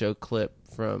Harvey show clip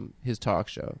from his talk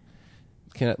show.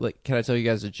 Can I tell you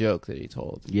guys a joke that he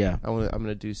told? Yeah. I'm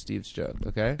gonna do Steve's joke.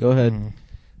 Okay. Go ahead.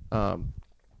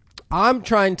 I'm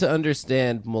trying to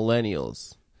understand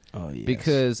millennials. Oh, yes.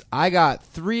 Because I got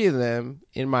 3 of them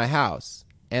in my house,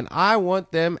 and I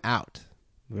want them out.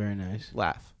 Very nice.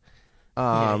 Laugh.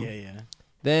 Yeah.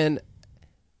 Then,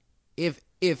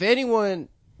 if anyone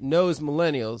knows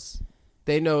millennials,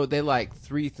 they know they like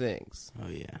 3 things. Oh,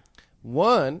 yeah.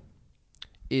 One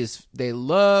is they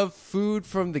love food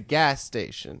from the gas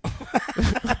station.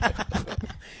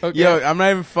 Okay. Yo, I'm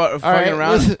not even fucking right,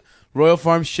 around. listen. Royal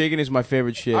Farms chicken is my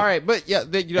favorite shit. All right, but yeah,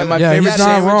 you know, And my Yeah, favorite he's not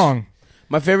sandwich- wrong.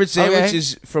 My favorite sandwich Okay.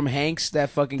 is from Hank's, that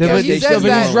fucking Yeah, gas but he station. says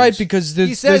that- he's right because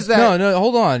He says that- No,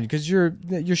 hold on, because you're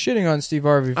shitting on Steve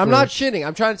Harvey. I'm not shitting.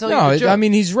 I'm trying to tell you the joke. I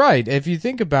mean he's right. If you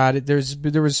think about it, there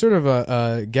was sort of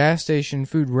a gas station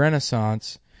food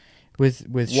renaissance with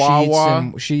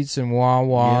Wawa. sheets and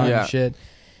Wawa Yeah. and shit.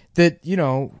 That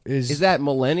is that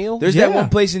millennial? There's Yeah. that one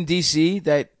place in D.C.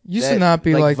 that Used that, to not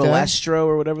be like that. Valestro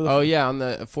or whatever. Oh yeah, on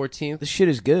the 14th. The shit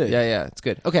is good. Yeah, it's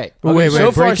good. Okay. But wait,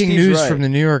 so far, breaking Steve's news right. from the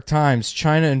New York Times: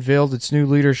 China unveiled its new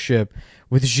leadership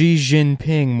with Xi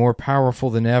Jinping more powerful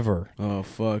than ever. Oh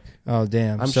fuck. Oh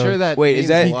damn! I'm So sure that. Wait, is means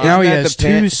that- a lot. now he Isn't that has the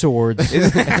pan- 2 swords.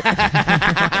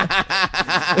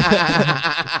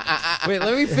 Wait,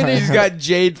 let me finish. He's got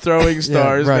jade throwing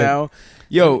stars right. now.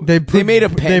 Yo, They they made a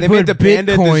they they put made the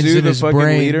panda at the bitcoins zoo in the his fucking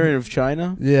brain. leader of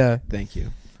China. Yeah, Thank you.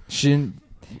 Shin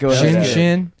Go ahead.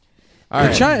 Shin. All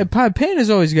right. Panda's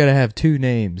always got to have 2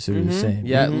 names that are the same.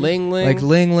 Yeah, Ling Ling. Like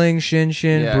Ling Ling, Shin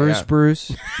Shin, Yeah, Bruce yeah. Bruce.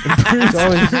 It's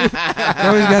always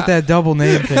got that double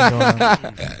name thing going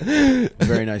on.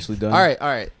 Very nicely done. All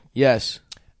right. Yes.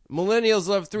 Millennials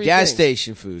love 3 Gas things.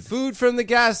 station food. Food from the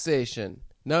gas station.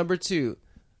 Number 2,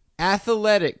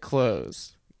 athletic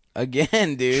clothes.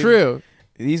 Again, dude. True.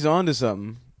 He's on to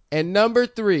something. And number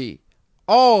 3,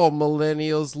 all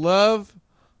millennials love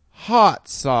hot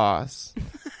sauce.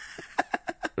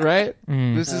 Right?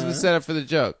 This is the setup for the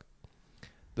joke.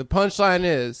 The punchline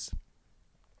is,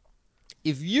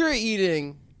 if you're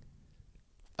eating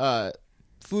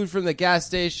food from the gas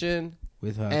station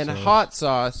With hot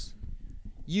sauce,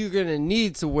 you're going to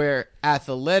need to wear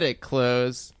athletic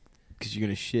clothes because you're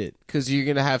gonna shit. because you're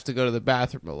going to have to go to the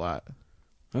bathroom a lot.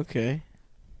 Okay.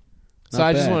 So Not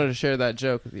I just bad. wanted to share that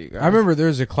joke with you guys. I remember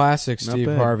there's a classic Not Steve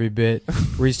bad. Harvey bit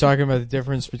where he's talking about the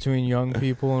difference between young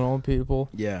people and old people.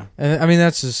 Yeah. And I mean,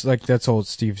 that's just like, that's old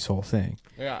Steve's whole thing.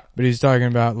 Yeah. But he's talking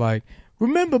about like,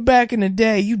 remember back in the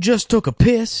day, you just took a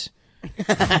piss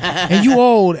and you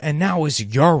old and now it's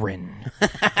urine.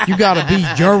 You gotta be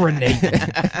urinating.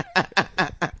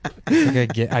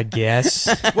 Like, I guess.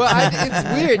 Well,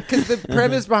 it's weird because the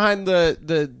premise behind the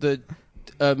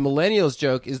millennials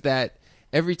joke is that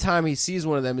every time he sees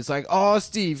one of them, it's like, oh,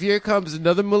 Steve, here comes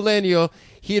another millennial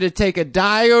here to take a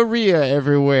diarrhea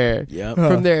everywhere Yep.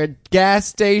 from their gas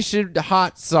station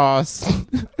hot sauce.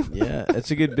 Yeah, that's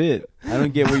a good bit. I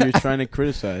don't get what you're trying to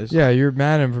criticize. Yeah, you're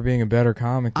mad at him for being a better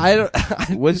comic. I don't.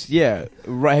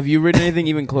 Right, have you written anything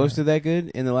even close to that good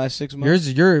in the last 6 months?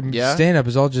 Your Yeah. stand-up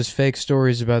is all just fake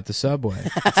stories about the subway.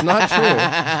 It's not true.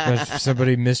 About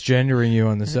somebody misgendering you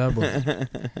on the subway.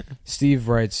 Steve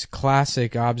writes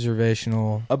classic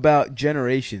observational About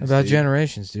generations. about dude.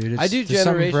 generations, dude. I do there's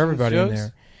something for generations everybody in jokes.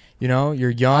 there. You know, you're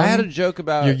young. I had a joke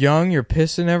about You're young. You're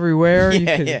pissing everywhere.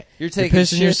 Yeah, you're yeah. you're taking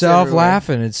pissing shits yourself, everywhere.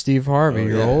 laughing at Steve Harvey. Oh,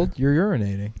 You're yeah. old. You're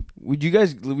urinating. Would you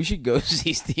guys? We should go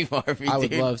see Steve Harvey. I would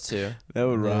dude. love to. That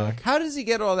would rock. How does he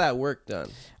get all that work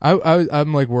done?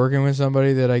 I'm like working with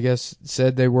somebody that I guess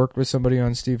said they worked with somebody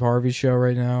on Steve Harvey's show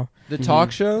right now. The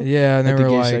talk show? Yeah, and they At the were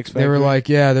Gay like, Sex they were Factory? like,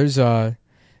 yeah, there's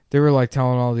they were like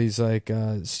telling all these like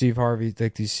Steve Harvey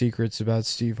like these secrets about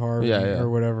Steve Harvey Yeah, yeah.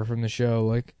 or whatever from the show,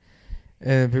 like,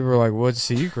 and people were like, what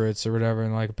secrets or whatever,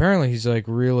 and like apparently he's like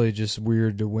really just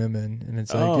weird to women, and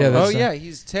it's like, Oh. yeah, Oh, that's yeah,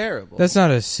 he's terrible. that's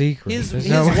not a secret. His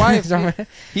There's wife-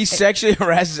 He sexually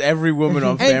harasses every woman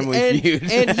on Family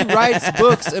Feud. and he writes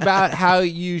books about how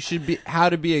you should be, how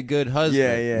to be a good husband.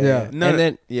 Yeah. No, And no,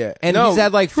 then- yeah, And no, he's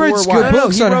had like He 4 writes wives. good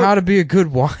books he on wrote- how to be a good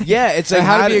wife. yeah, it's like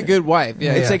how to be a good wife.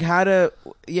 Yeah, It's yeah. like how to,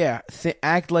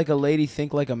 act like a lady,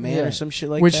 think like a man, Yeah. or some shit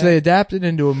like Which that. they adapted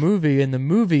into a movie, and the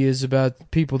movie is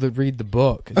about people that read the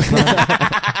book. It's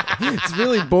not, it's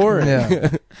really boring. yeah.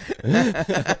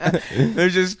 They're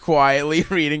just quietly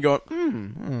reading, going,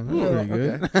 Very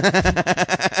good.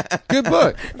 Good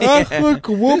book. Look,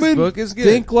 a woman, This book is good.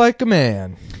 think like a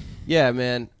man. Yeah,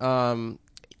 man.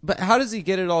 But how does he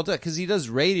get it all done? Because he does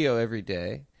radio every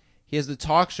day. He has the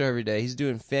talk show every day. He's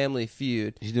doing Family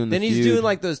Feud. He's doing then the he's Feud. doing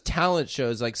like those talent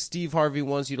shows. Like Steve Harvey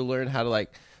wants you to learn how to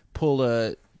like pull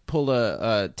a pull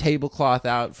a tablecloth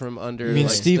out from under. You mean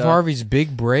like, Steve stuff. Harvey's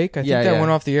Big Break? I think Yeah, that yeah. went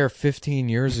off the air 15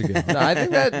 years ago. No, I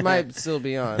think that might still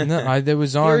be on. No, that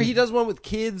was on. He does one with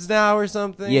kids now or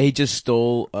something. Yeah, he just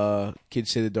stole Kids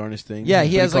Say the Darndest Thing. Yeah,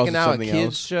 he But has like calls it now a something kids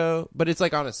else. show, but it's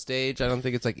like on a stage. I don't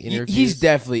think it's like interviews. He's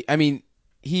definitely. I mean,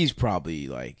 he's probably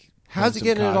like. How's done he some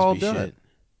getting it all Cosby done? shit.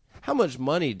 How much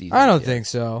money do you? I don't get? think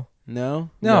so. No.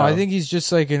 No, I think he's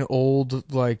just like an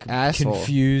old, like Asshole.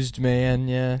 confused man.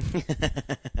 Yeah,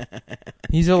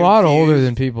 he's a lot older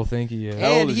than people think he is. How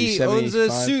old And is he, he owns a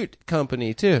 75? suit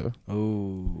company too.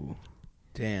 Oh,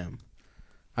 damn!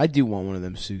 I do want one of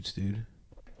them suits, dude.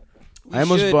 We I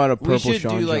almost should- bought a purple We should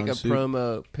Sean do like John a suit.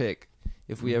 promo pic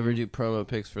if we ever do promo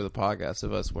pics for the podcast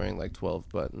of us wearing like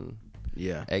 12-button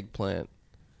Yeah, eggplant,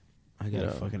 I got you a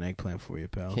know. fucking eggplant for you,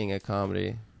 pal. king of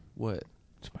comedy. What?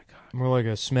 Oh my More like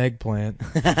a smeg plant,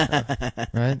 god.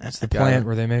 right? It's the Got plant it.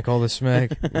 where they make all the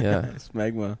smeg. Yeah,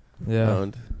 Smegma. Yeah,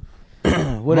 owned.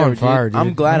 Whatever, I'm on fire, dude. I'm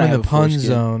dude. glad I'm I in have the a pun foreskin.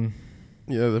 zone.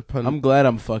 Yeah, the pun. I'm glad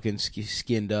I'm fucking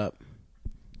skinned up.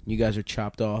 You guys are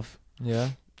chopped off. Yeah,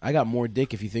 I got more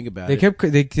dick if you think about they it. kept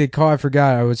they call. I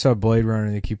forgot. I saw Blade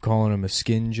Runner. They keep calling him a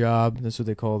skin job. That's what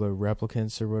they call the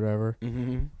replicants or whatever.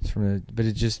 Mm-hmm. It's from the, but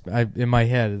it just in my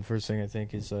head the first thing I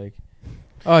think is like,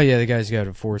 oh yeah, the guy's got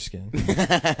a foreskin.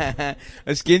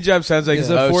 A skin job sounds like It's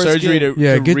a foreskin. surgery to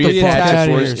Yeah, to get the reattach fuck a out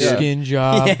of here, foreskin. skin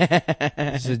job.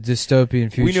 It's a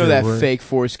dystopian future. We know that where, fake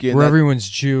foreskin. where that- everyone's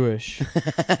Jewish. And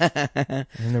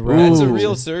the It's a Ooh.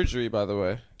 real surgery, by the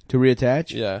way. to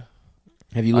reattach? Yeah,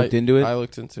 Have you looked into it? I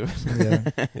looked into it.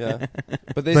 Yeah. Yeah,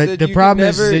 but they But said the you problem could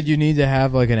is never... that you need to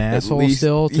have like an asshole least-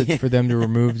 still yeah. for them to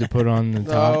remove to put on the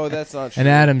top. No, that's not true. And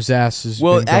Adam's ass has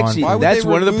Well, been gone actually, for- Why would that's they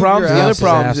one of the remove problems. your The other ass?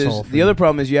 problem Asshole is for the you. other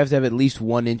problem is you have to have at least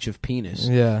 1 inch of penis.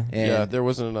 Yeah. And Yeah, there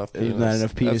wasn't enough penis. there's not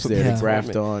enough penis That's what there they to told graft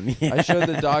me. on. Yeah. I showed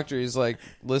the doctor. He's like,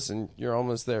 "Listen, you're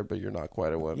almost there, but you're not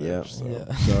quite at 1 Yeah. inch." So.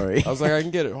 Yeah. Sorry. I was like, "I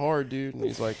can get it hard, dude," and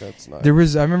he's like, "That's not. There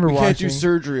was I remember we can't watching do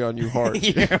surgery on you hard."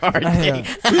 You're hard Yeah. dick.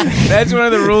 That's one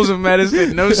of the rules of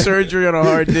medicine. No surgery on a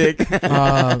hard dick.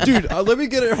 Dude, let me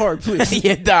get it hard, please.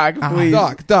 Yeah, doc, please.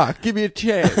 Doc, give me a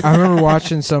chance. I remember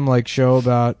watching some like show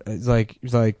about like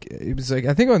it was like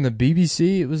I think on the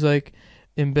BBC it was like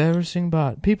embarrassing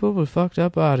people with fucked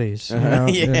up bodies. You know?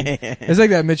 Yeah. It's like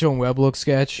that Mitchell and Webb look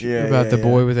sketch Yeah, about yeah, the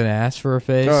boy with an ass for a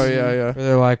face. Oh yeah, yeah. Where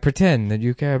they're like, pretend that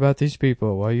you care about these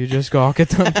people while you just gawk at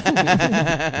them.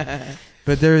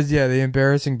 But there's the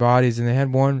embarrassing bodies, and they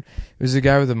had one. It was a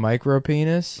guy with a micro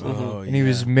penis, Oh, and he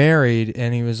was married,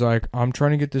 and he was like, "I'm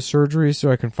trying to get this surgery so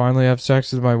I can finally have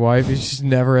sex with my wife." He's just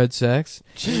never had sex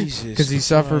Jesus, because he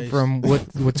suffered Christ. from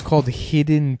what's called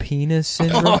hidden penis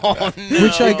syndrome. Oh, no.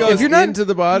 Which like goes if you're not into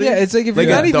the body. yeah, it's like if Like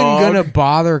you're a not even dog? gonna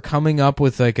bother coming up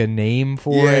with like a name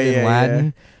for Yeah, it in yeah,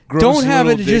 Latin. Gross Don't have it.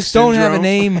 little dick Just don't have a syndrome.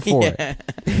 name for it. Yeah.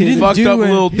 You didn't Fucked do up it-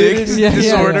 little dick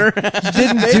disorder. You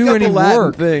didn't Make do up any a Latin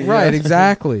work. thing, yeah. Right,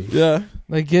 exactly. Yeah.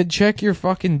 Like, check your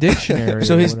fucking dictionary.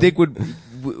 So or his whatever. dick would.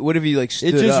 What if he like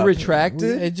stood It just up?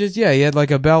 retracted. It just, he had like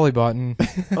a belly button.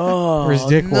 Oh, Where his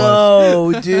dick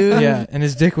no, dude. Yeah, and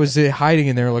his dick was hiding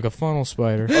in there like a funnel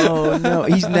spider. Oh no,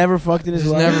 he's never fucked in his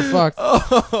He's life. never fucked.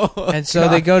 Oh, And so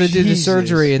they go to do the Jesus.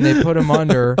 surgery, and they put him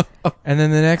under. And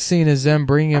then the next scene is them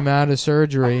bringing him out of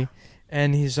surgery.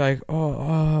 And he's like,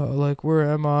 like, where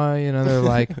am I? You know, they're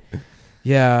like,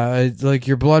 yeah, like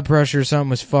your blood pressure or something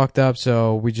was fucked up,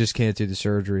 so we just can't do the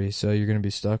surgery. So you're going to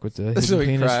be stuck with the hidden So he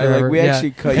penis cried. forever. Like, we Yeah.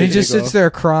 actually cut And your he just dick sits off. there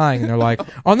crying, and they're like,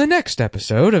 on the next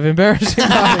episode of Embarrassing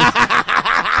Bodies.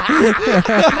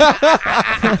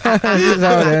 This is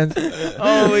how it ends.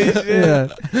 Holy shit.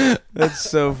 Yeah. That's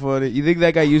so funny. You think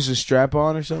that guy used a strap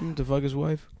on or something to fuck his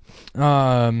wife?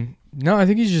 No, I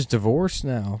think he's just divorced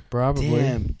now, probably.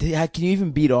 Damn. Can you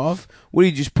even beat off? What do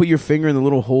you just put your finger in the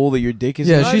little hole that your dick is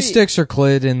Yeah, in? she Probably- sticks her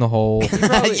clit in the hole.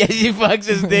 Yeah, she fucks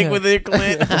his dick Yeah. with her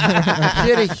clit. She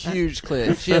had a huge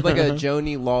clit. She had like a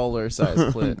Joni Lawler size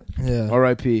clit. Yeah.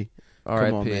 R.I.P. R.I.P.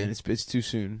 Come on, man. It's too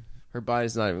soon. Her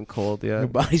body's not even cold Your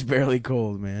yet. body's barely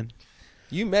cold, man.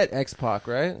 You met X-Pac,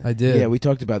 right? I did. Yeah, we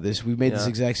talked about this. We made this Yeah.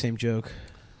 exact same joke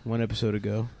 1 episode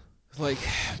ago. Like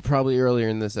probably earlier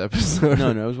in this episode.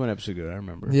 No, it was 1 episode ago. I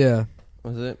remember. Yeah.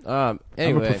 Was it? I'm a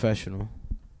Anyway, professional.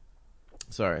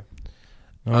 sorry.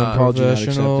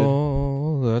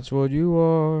 Unprofessional. That's what you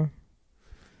are.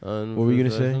 What were you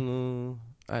gonna say? Unprofessional.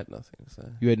 I had nothing to say.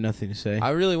 You had nothing to say.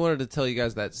 I really wanted to tell you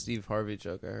guys that Steve Harvey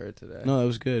joke I heard today. No, that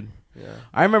was good. Yeah.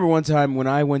 I remember one time when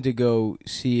I went to go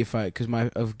see because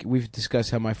we've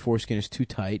discussed how my foreskin is too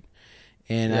tight,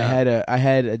 and Yeah. I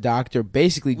had a doctor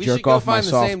basically We should jerk go off my find the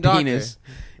soft same doctor. penis.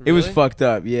 It was Really? fucked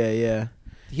up. Yeah, yeah.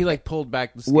 He like pulled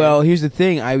back the skin. Well, here's the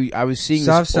thing. I was seeing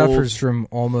Sav this suffers from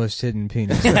almost hidden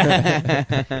penis.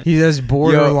 He does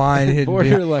borderline hidden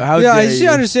penis. Borderline. Yeah, I should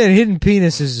understand. Hidden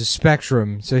penis is a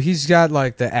spectrum, so he's got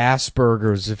like the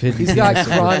Asperger's of hidden. He's penis.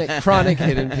 got chronic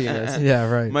hidden penis. Yeah,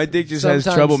 right. My dick just has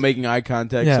Sometimes- trouble making eye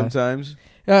contact Yeah. sometimes.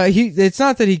 It's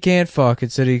not that he can't fuck;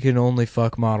 it's that he can only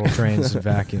fuck model trains and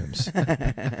vacuums.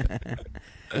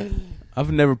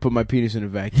 I've never put my penis in a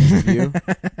vacuum. Have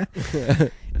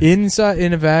you? Inside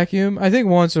in a vacuum, I think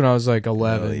once when I was like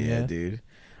 11. Oh, yeah, yeah, dude.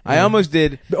 I almost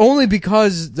did. But only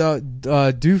because the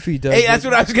Doofy does. Hey, that's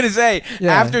what I was gonna say.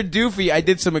 Yeah. After Doofy, I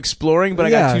did some exploring, but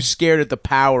I got Yeah. too scared at the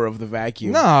power of the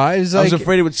vacuum. No, I was like, I was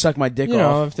afraid it would suck my dick you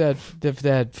know, off. if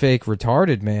that fake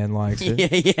retarded man likes it.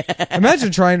 Yeah.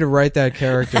 Imagine trying to write that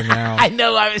character now. I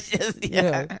know. I was just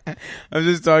I was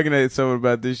just talking to someone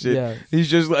about this shit. Yeah. He's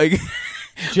just like,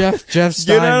 Jeff get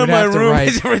Stein out would of my have to room. write.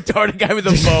 He's a retarded guy with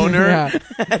a boner. Yeah.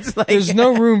 That's like, There's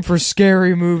no room for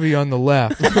scary movie on the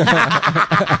left.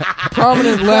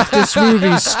 Prominent leftist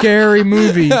movie, scary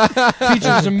movie,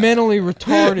 features a mentally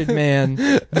retarded man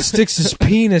who sticks his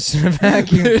penis in a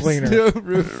vacuum cleaner. No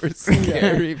room for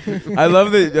scary. I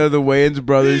love that the Wayans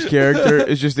brothers character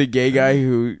is just a gay guy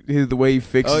who the way he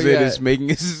fixes it is making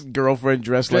his girlfriend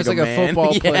dress Dressed like like a man.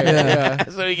 football player. Yeah.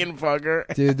 So he can fuck her.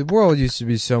 Dude, the world used to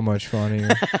be so much funnier.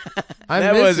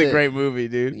 That was a great movie,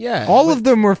 dude. Yeah. All of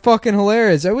them were fucking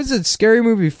hilarious. That was a Scary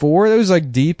Movie 4. That was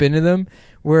like deep into them.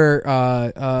 Where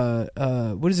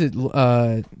what is it?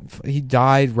 He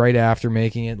died right after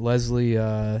making it. Leslie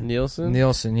Nielsen.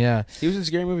 Yeah, He was in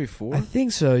Scary Movie 4? I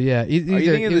think so. Yeah. Are you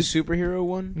thinking of the superhero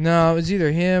one? No, it was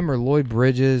either him or Lloyd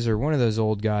Bridges or one of those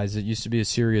old guys that used to be a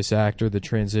serious actor that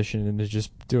transitioned into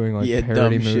just doing like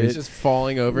parody dumb shit. movies. Just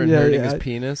falling over and Yeah, hurting yeah. his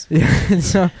penis. Yeah, and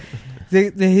so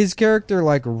his character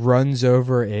like runs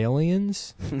over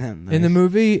aliens in the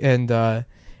movie, and then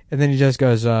he just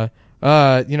goes,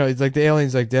 it's like the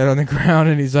alien's like dead on the ground,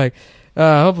 and he's like,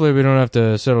 hopefully we don't have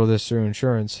to settle this through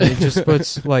insurance. And he just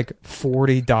puts like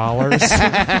 $40,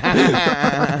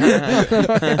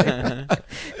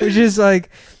 which is like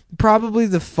probably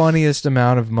the funniest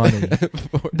amount of money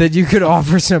that you could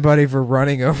offer somebody for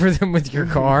running over them with your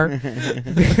car,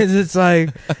 because it's like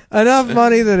enough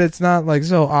money that it's not like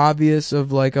so obvious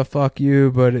of like a fuck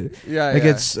you, but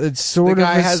it's sort The of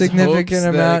guy a has significant hopes that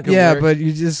amount. it could Yeah, work. but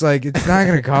you just like it's not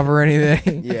going to cover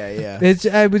anything. Yeah.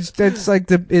 It's like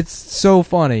it's so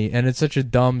funny, and it's such a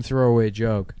dumb throwaway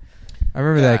joke. I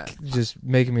remember that just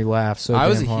making me laugh so I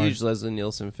was a damn hard. huge Leslie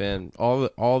Nielsen fan.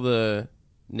 All the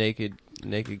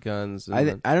naked guns. I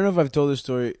don't know if I've told this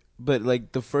story, but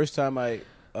like the first time I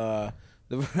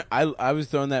was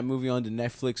throwing that movie onto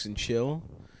Netflix and chill,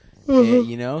 and,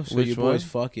 you know, so Which your boy's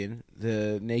one? fucking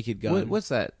the Naked Gun. What's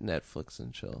that Netflix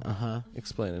and chill?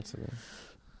 Explain it to me.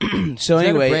 So Is that a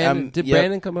anyway, Brandon, did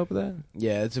Brandon come up with that?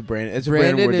 Yeah, it's a Brandon. It's a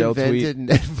Brandon Brandon Wardell tweet.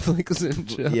 invented Netflix and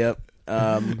chill. Yep.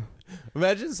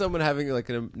 Imagine someone having like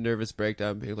a nervous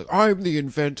breakdown, being like, "I'm the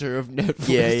inventor of Netflix."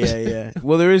 Yeah.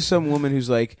 Well, there is some woman who's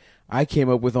like, I came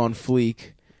up with On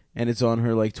Fleek, and it's on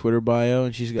her like Twitter bio,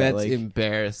 and she's got That's like,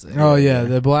 embarrassing. Oh yeah,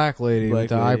 the black lady Black with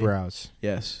the lady. eyebrows.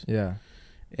 yes, Yeah.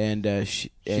 and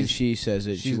she says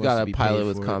that She's she got wants to a be pilot paid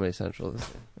with for it. Comedy Central.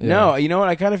 No, you know what?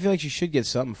 I kind of feel like she should get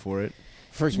something for it.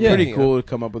 It's Yeah. pretty cool to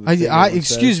come up with. A thing I everyone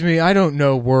excuse says. me, I don't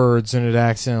know words, and it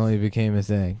accidentally became a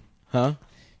thing. Huh?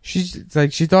 She's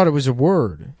like she thought it was a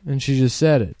word, and she just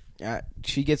said it.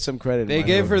 She gets some credit. in They my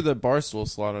gave book. her the Barstool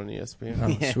slot on ESPN.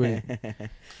 Oh, sweet.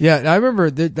 Yeah, I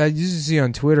remember that I used to see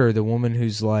on Twitter the woman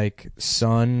whose like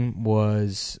son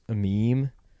was a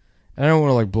meme. I don't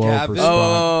want to like blow up her Gavin? spot.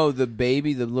 Oh, the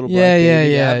baby, the little black Yeah.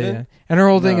 baby. Gavin? And her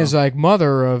whole thing No. is like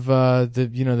mother of the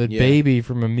Yeah. baby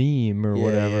from a meme or Yeah,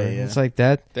 whatever. yeah. It's like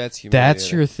that. That's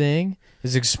That's your thing,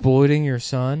 is exploiting your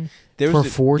son There for was a-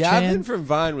 4chan. Gavin from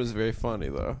Vine was very funny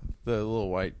though. The little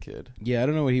white kid. Yeah, I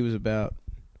don't know what he was about.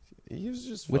 He was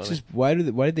just What's funny. his? Why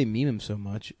did they meme him so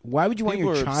much? Why would you want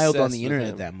People your are child on obsessed the with internet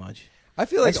him. that much? I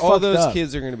feel like That's all fucked those up.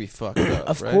 kids are going to be fucked up.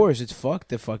 Of right? course, it's fucked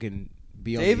to fucking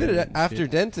be on. the David, internet and after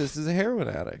shit. dentist, is a heroin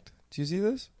addict. Do you see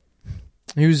this?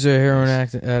 He was a heroin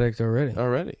addict already.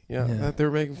 Already, yeah. Yeah. They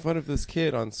were making fun of this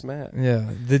kid on Smack. Yeah,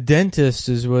 the dentist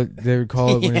is what they would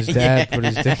call it when his dad put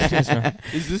his dick in his mouth.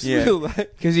 Is this Yeah. real life?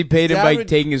 because he paid him Dad by would-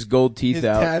 taking his gold teeth His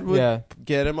out. dad would Yeah.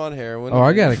 get him on heroin. Oh, I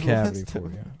and got a then cavity molest for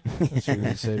him. you. That's what he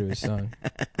would say to his son.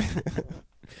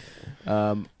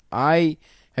 I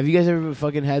have you guys ever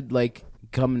fucking had like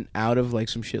coming out of like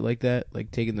some shit like that,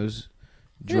 like taking those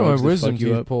You know, my drugs that wisdom fuck you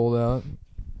teeth up? pulled out.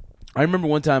 I remember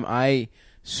one time I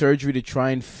surgery to try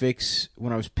and fix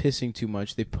when I was pissing too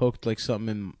much. They poked like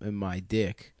something in my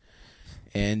dick,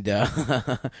 and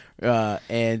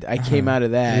and I came out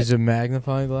of that. Is it a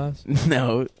magnifying glass?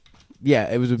 No,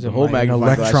 yeah, it was Is a it whole an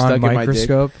magnifying glass electron stuck in my dick.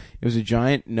 microscope? It was a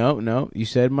giant. No. You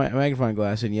said magnifying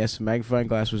glass, and yes, the magnifying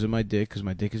glass was in my dick because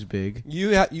my dick is big.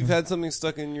 You've had something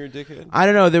stuck in your dickhead? I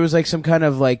don't know. There was like some kind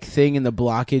of like thing in the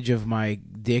blockage of my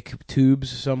dick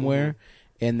tubes somewhere,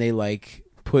 and they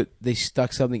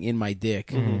stuck something in my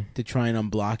dick to try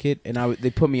and unblock it, and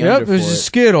they put me under Yep, there's for a it.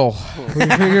 Skittle. We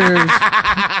figured it was,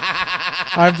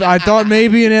 I thought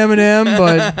maybe an M&M,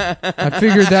 but I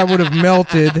figured that would have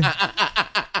melted.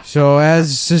 So,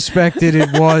 as suspected, it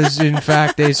was in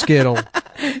fact a Skittle.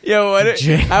 Yo, what?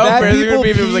 Jay- How That embarrassing it would be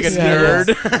if it people was like a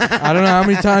piece- nerd. I don't know how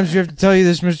many times you have to tell you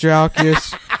this, Mr.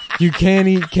 Alkius. You can't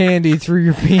eat candy through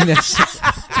your penis.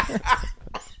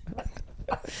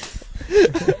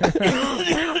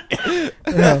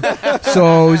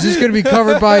 So is this going to be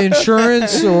covered by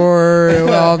insurance or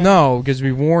well no because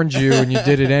we warned you and you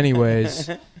did it anyways.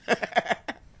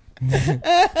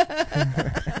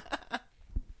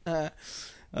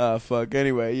 Fuck.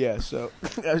 Anyway, yeah. So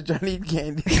I was trying to eat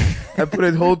candy. I put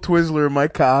a whole Twizzler in my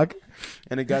cock,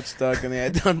 and it got stuck, and they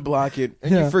had to unblock it.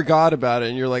 And you forgot about it,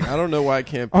 and you're like, I don't know why I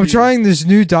can't I'm pee. trying this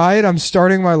new diet. I'm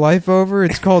starting my life over.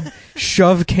 It's called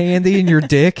shove candy in your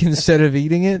dick instead of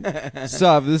eating it.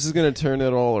 Stop, this is going to turn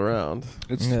it all around.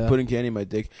 It's Yeah. putting candy in my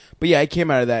dick. But yeah, I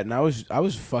came out of that, and I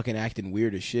was fucking acting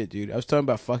weird as shit, dude. I was talking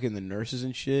about fucking the nurses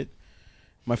and shit.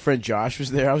 My friend Josh was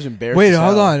there. I was embarrassed. Wait, as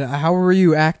hold hell. on. How were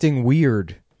you acting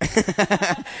weird? I don't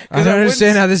I understand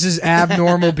wouldn't- how this is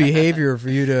abnormal behavior for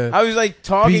you to I was like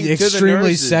talking be to the extremely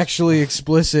nurses. sexually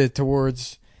explicit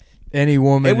towards any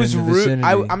woman It was in the rude.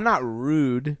 vicinity. I'm not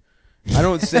rude. I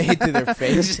don't say it to their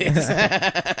faces.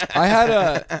 I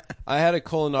had a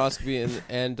colonoscopy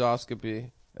and endoscopy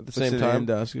at the same time.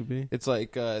 Endoscopy. It's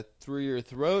like through your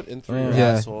throat and through your yeah,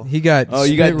 asshole. he got. Oh,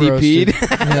 you got spit roasted.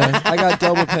 DP'd? Yeah. I got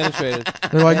double penetrated.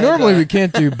 They're like, And, normally we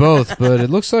can't do both, but it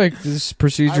looks like this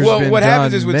procedure's Well, been what done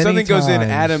happens is when many something goes in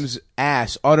times. Adam's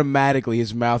ass, automatically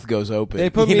his mouth goes open. They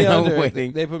put You me know, under.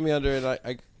 waiting. They put me under, and I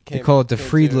They came. call it the came to.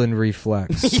 Friedland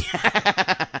reflex.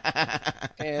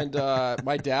 And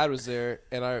my dad was there,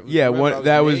 and I Yeah, remember I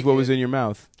that was what naked. was in your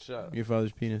mouth. Shut up. Your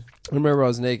father's penis. I remember I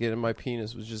was naked, and my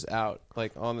penis was just out,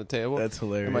 like on the table. That's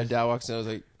hilarious. And my dad walks in. I was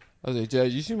like,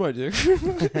 Dad, you see my dick?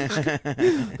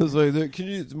 I was like, can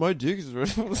you? My dick is.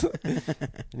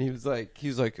 And he was like,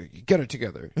 get it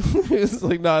together. He was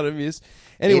like not amused.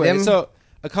 Anyway, Ate him? so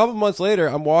a couple months later,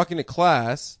 I'm walking to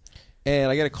class,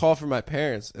 and I get a call from my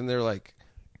parents, and they're like,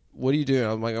 what are you doing?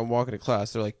 I'm like, I'm walking to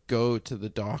class. They're like, go to the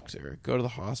doctor, go to the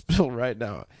hospital right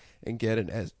now, and get an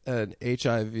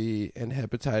HIV and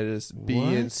hepatitis B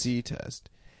What? and C test.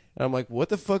 And I'm like, what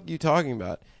the fuck are you talking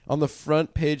about? On the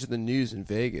front page of the news in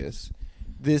Vegas,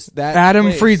 that Adam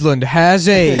place- Friedland has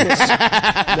AIDS.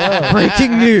 No.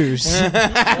 Breaking news. The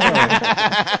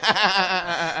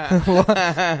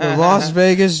Las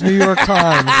Vegas New York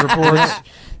Times reports.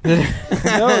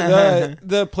 No,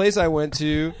 the place I went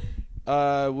to,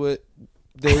 there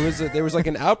was like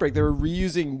an outbreak. They were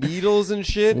reusing needles and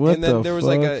shit, What and then the there was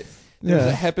like fuck? there was a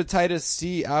Yeah. hepatitis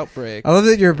C outbreak. I love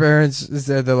that your parents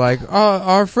said they're like, oh,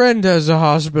 our friend has a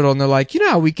hospital, and they're like, you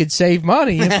know, how we could save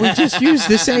money if we just use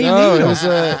the same No, needle.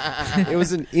 it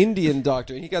was an Indian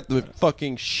doctor, and he got the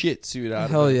fucking shit suit out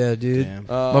Hell of it. yeah, dude. Damn.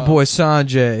 My boy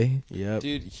Sanjay, Yep.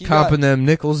 Dude, he copping them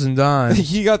nickels and dimes.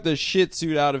 he got the shit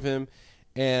suit out of him,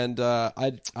 and I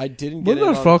didn't What get it the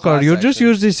on fuck class are you? Just action.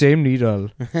 use the same needle.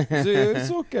 It's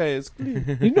okay, it's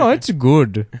clean. You know, it's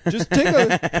good. Just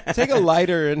take a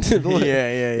lighter and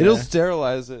it'll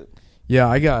sterilize it. Yeah,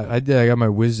 I got my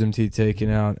wisdom teeth taken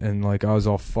out, and like I was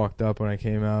all fucked up when I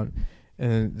came out,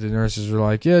 and the nurses were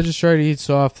like, "Yeah, just try to eat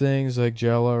soft things like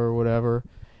Jello or whatever,"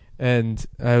 and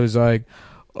I was like,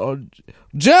 "Oh,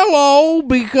 Jello,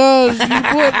 because you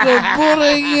put the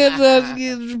pudding in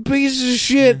the piece of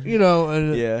shit," you know,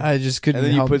 and Yeah. I just couldn't And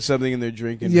then you help. put something in their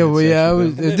drink. And Yeah, had well, sex yeah, I with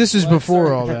was, them. this is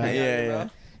before all that. Yeah.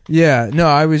 Yeah, no,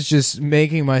 I was just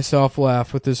making myself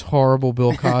laugh with this horrible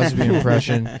Bill Cosby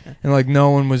impression, and like no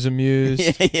one was amused.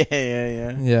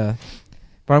 Yeah. Yeah,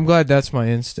 but I'm glad that's my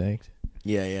instinct.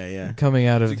 Yeah. Coming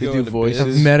out To of, go do into voices. of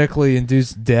biz. medically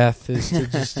induced death is to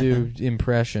just do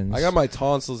impressions. I got my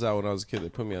tonsils out when I was a kid. They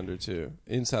put me under too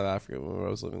in South Africa when I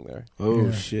was living there. Oh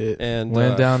Yeah. shit. And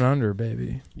Went down under,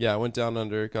 baby. Yeah, I went down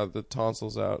under, got the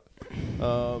tonsils out,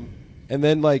 and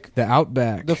then like The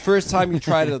Outback. the first time you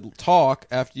try to talk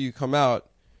after you come out,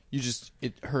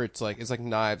 it hurts like it's like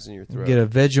knives in your throat. Get a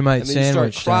Vegemite and then you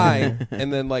sandwich. start down crying,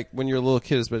 and then like when you're a little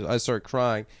kid, especially, I started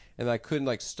crying, and I couldn't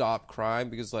like stop crying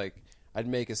because like I'd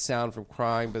make a sound from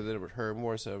crying, but then it would hurt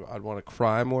more, so I'd want to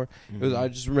cry more. I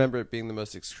just remember it being the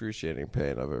most excruciating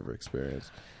pain I've ever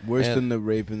experienced. Worse than the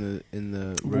rape in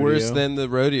the rodeo? Worse than the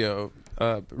rodeo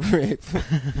rape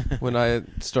when I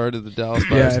started the Dallas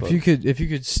Buyers Club. if you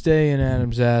could stay in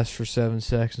Adam's ass for 7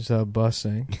 seconds without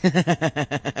busting,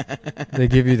 they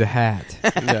give you the hat.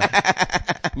 Yeah.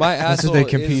 My That's asshole what they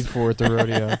compete for at the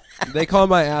rodeo. They call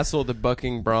my asshole the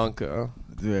bucking bronco.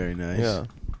 Very nice. Yeah.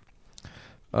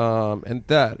 And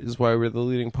that is why we're the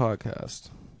leading podcast.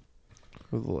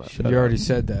 You already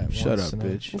said that. Shut once up,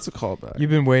 tonight. bitch. What's a callback? You've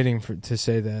been waiting to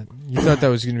say that. You thought that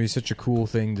was going to be such a cool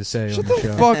thing to say on the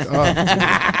show. Fuck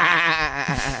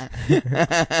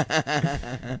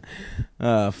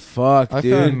up. Fuck,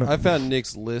 dude. I found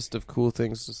Nick's list of cool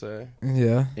things to say.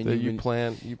 Yeah. And That you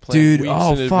plan dude, weeks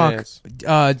oh in fuck.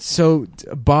 advance. So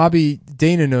Bobby,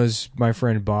 Dana knows my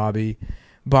friend Bobby.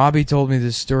 Bobby told me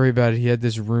this story about it. He had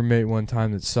this roommate one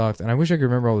time that sucked, and I wish I could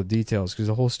remember all the details because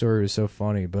the whole story was so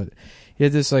funny. But he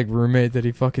had this like roommate that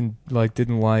he fucking like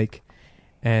didn't like,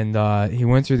 and he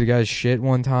went through the guy's shit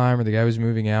one time, or the guy was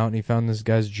moving out, and he found this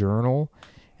guy's journal,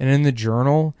 and in the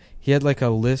journal he had like a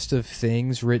list of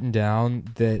things written down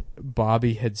that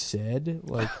Bobby had said,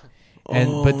 like,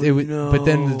 and but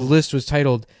then the list was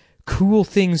titled "Cool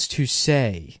Things to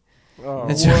Say." Oh,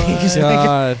 And so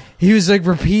he was like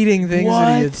repeating things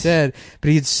that he had said, but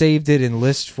he had saved it in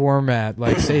list format.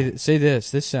 Like, say this.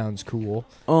 This sounds cool.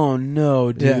 Oh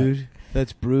no, dude, Yeah.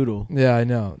 that's brutal. Yeah, I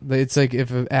know. It's like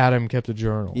if Adam kept a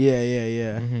journal.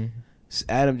 Yeah. Mm-hmm.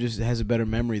 Adam just has a better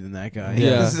memory than that guy.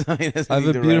 Yeah. So he doesn't I have need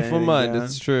a to write beautiful anything mind. down.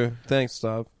 It's true. Thanks,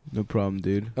 Stop. No problem,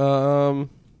 dude. Man,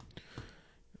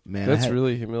 That's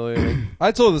really humiliating.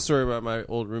 I told the story about my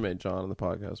old roommate John on the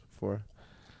podcast before.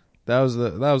 That was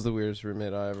the weirdest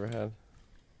roommate I ever had.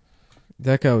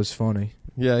 That guy was funny.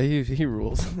 Yeah, he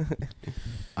rules.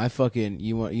 I fucking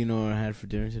you know what I had for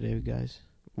dinner today, guys?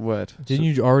 What? Didn't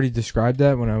you already describe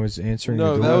that when I was answering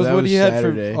No, the that door? was That what was he had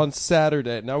Saturday. on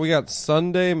Saturday. Now we got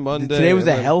Sunday, Monday. Today was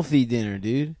and a then- healthy dinner,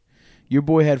 dude. Your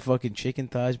boy had fucking chicken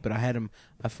thighs, but I had him.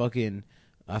 I fucking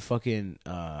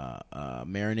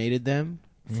marinated them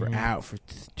for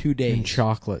 2 days. in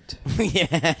chocolate.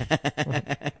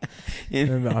 Yeah.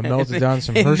 And I melted down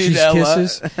some in Hershey's Nutella.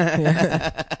 Kisses.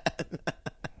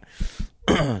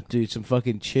 Dude, some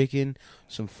fucking chicken,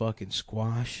 some fucking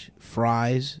squash,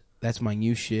 fries. That's my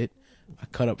new shit. I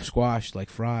cut up squash like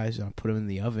fries and I put them in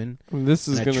the oven. This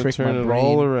is And I going to tricked turn my it brain.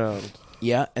 all around.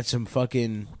 Yeah, and some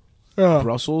fucking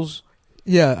Brussels.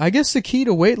 Yeah, I guess the key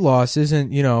to weight loss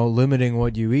isn't, limiting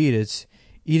what you eat. It's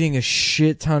eating a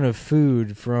shit ton of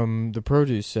food from the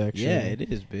produce section. Yeah, it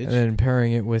is, bitch. And then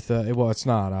pairing it with, well, it's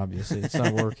not, obviously. It's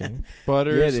not working.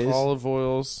 Butters, Yeah, it is. olive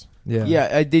oils. Yeah. Yeah,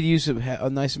 I did use a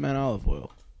nice amount of olive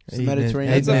oil. It's the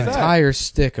Mediterranean. An It's a entire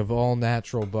stick of all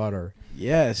natural butter.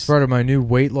 Yes. It's part of my new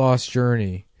weight loss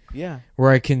journey, Yeah.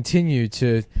 where I continue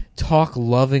to talk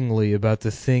lovingly about the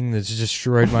thing that's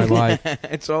destroyed my life.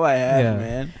 It's all I have, Yeah.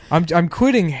 man. I'm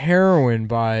quitting heroin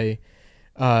by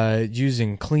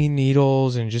using clean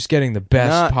needles and just getting the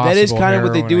best possible. that is kind of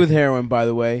what they heroin do I with can. heroin, by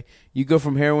the way. You go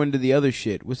from heroin to the other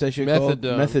shit. What's that shit called?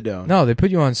 Methadone. Methadone. No, they put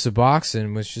you on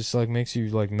Suboxone, which just like makes you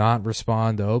like not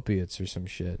respond to opiates or some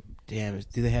shit. Damn,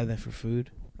 do they have that for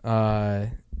food?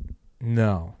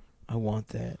 No. I want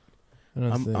that. I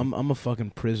don't think. I'm a fucking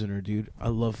prisoner, dude. I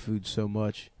love food so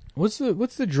much. What's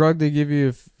the drug they give you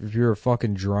if you're a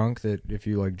fucking drunk that if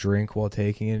you like drink while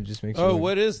taking it, it just makes you Oh, like,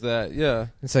 what is that? Yeah.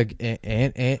 it's like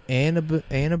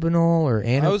Anabinol or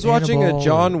I was watching a Anabol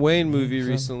John or- Wayne movie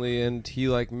something. recently, and he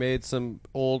like made some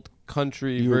old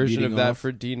country You were version of beating that off?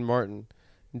 for Dean Martin.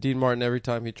 Dean Martin, every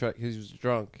time he was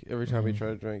drunk. Every time he tried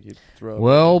to drink, he'd throw up.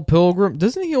 Well, Pilgrim,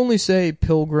 doesn't he only say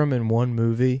Pilgrim in one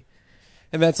movie?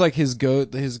 And that's like his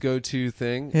go-to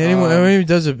thing. Anyone who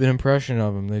does an impression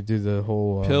of him, they do the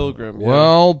whole Pilgrim, yeah.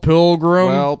 Well, Pilgrim.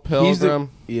 Well, He's the-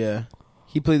 Pilgrim. Yeah.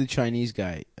 He played the Chinese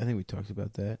guy. I think we talked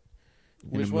about that.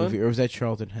 In Which a movie. one? Or was that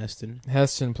Charlton Heston?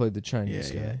 Heston played the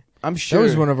Chinese Yeah, yeah. guy. I'm sure. That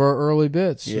was one of our early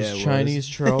bits. Yeah, was it was. Chinese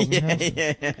Charlton Heston.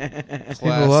 yeah.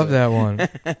 People love that one.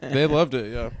 They loved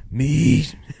it, yeah.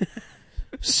 Meat.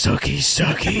 Sucky,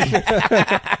 sucky.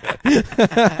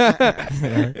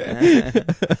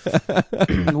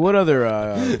 What other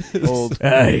old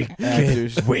I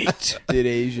actors can't wait. did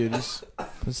Asians?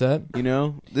 What's that? You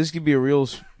know, this could be a real,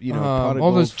 pot of all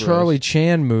gold those for Charlie us.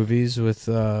 Chan movies with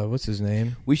what's his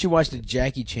name? We should watch the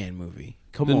Jackie Chan movie.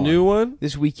 Come The on, new one?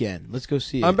 this weekend. Let's go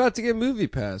see it. I'm about to get Movie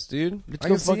Pass, dude. Let's I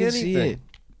go can see fucking see anything. it.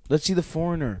 Let's see The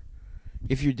Foreigner.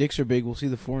 If your dicks are big, we'll see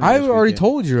the foreigner. I this already weekend.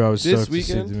 told you I was This stoked to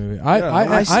see weekend? the movie. Yeah. I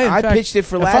in I fact, pitched it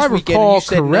for if last I weekend. recall And you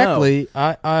said correctly,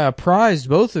 I apprised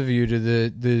both of you to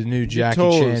the new Jackie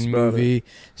told us Chan about movie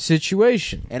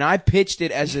situation. And I pitched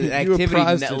it as an You activity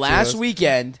apprised it to last us.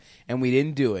 weekend, and we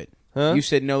didn't do it. Huh? You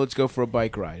said no, let's go for a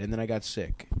bike ride, and then I got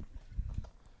sick.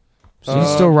 So you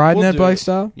still riding we'll that do bike it.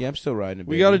 style? Yeah, I'm still riding it.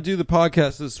 We got to do the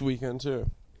podcast this weekend too.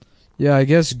 Yeah, I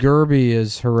guess Gerby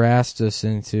has harassed us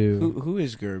into. Who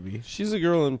is Gerby? She's a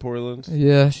girl in Portland.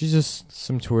 Yeah, she's just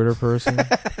some Twitter person.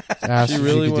 Asked She if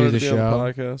really she could do wanted the to be on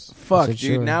show. the podcast. Fuck, said,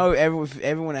 dude. sure. Now if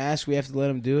everyone asks, we have to let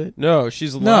them do it. No,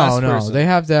 she's the No, last no, person. they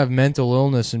have to have mental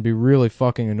illness and be really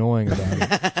fucking annoying about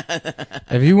it.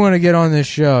 If you want to get on this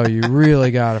show, you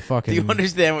really gotta fucking. Do you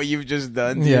understand what you've just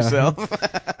done to Yeah. yourself?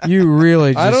 You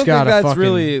really just I don't think gotta that's fucking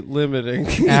really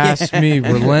limiting. ask me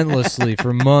relentlessly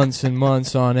for months and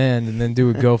months on end, and then do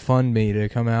a GoFundMe to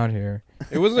come out here.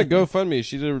 It wasn't a GoFundMe.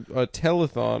 She did a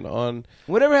telethon on.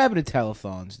 Whatever happened to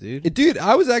telethons, dude? Dude,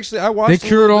 I watched. They a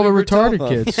cured little all the bit of her retarded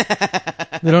telethon.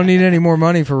 kids. They don't need any more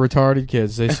money for retarded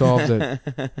kids. They solved it.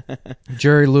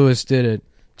 Jerry Lewis did it.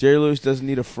 Jerry Lewis doesn't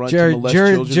need a front Jerry to molest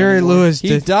children Jerry anymore. Lewis He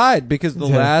did. died because the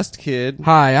Yeah. last kid.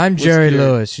 Hi, I'm was Jerry cured.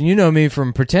 Lewis, and you know me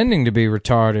from pretending to be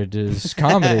retarded as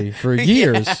comedy for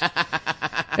years.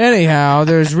 Anyhow,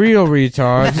 there's real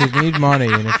retards that need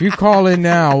money, and if you call in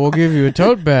now, we'll give you a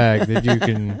tote bag that you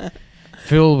can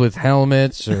fill with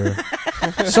helmets or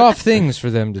soft things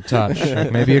for them to touch,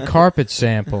 like maybe a carpet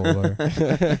sample, or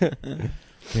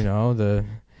you know the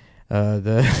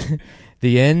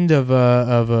the end of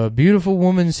a beautiful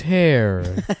woman's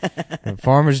hair, a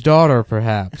farmer's daughter,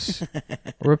 perhaps,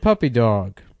 or a puppy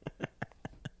dog.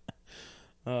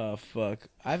 Oh fuck!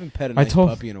 I haven't pet a I nice told-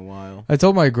 puppy in a while. I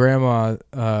told my grandma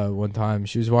one time,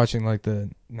 she was watching like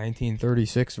the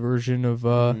 1936 version of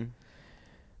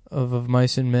of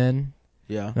Mice and Men,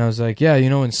 Yeah. and I was like, yeah, you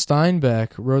know, when Steinbeck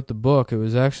wrote the book, it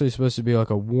was actually supposed to be like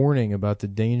a warning about the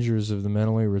dangers of the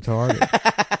mentally retarded.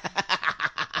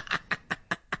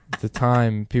 At the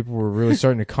time, people were really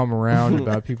starting to come around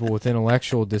about people with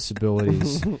intellectual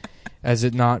disabilities as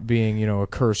it not being, you know, a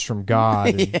curse from God,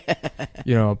 and,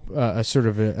 you know, a sort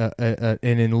of an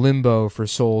in limbo for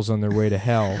souls on their way to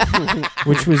hell,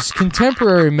 which was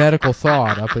contemporary medical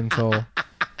thought up until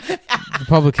the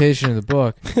publication of the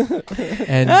book.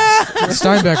 And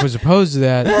Steinbeck was opposed to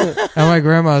that, and my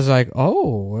grandma was like,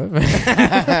 "Oh, you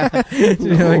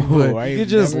know, like, but- I You could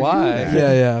just never knew lie. that.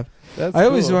 yeah." That's I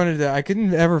always cool. wanted to. I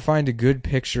couldn't ever find a good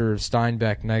picture of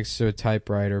Steinbeck next to a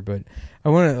typewriter, but I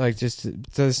wanted like just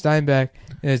so Steinbeck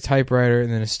and a typewriter,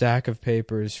 and then a stack of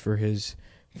papers for his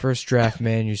first draft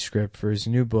manuscript for his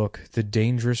new book, The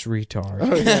Dangerous Retard.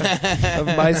 Oh, yeah. Of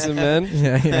Mice and Men.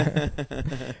 Yeah.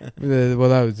 Well,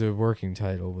 that was the working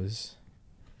title was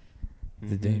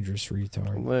The Mhm. Dangerous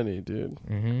Retard. Lenny, dude.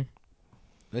 Mm-hmm.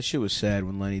 That shit was sad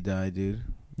when Lenny died, dude.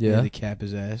 They Yeah, had to cap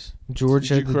his ass. George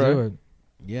Did had you to cry? do it.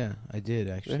 Yeah, I did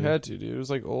They actually. had to, dude. It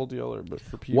was like Old Yeller, but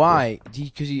for people. Why?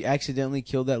 Because he accidentally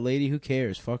killed that lady. Who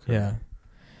cares? Fuck her. Yeah,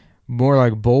 more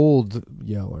like Bold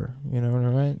Yeller. You know what I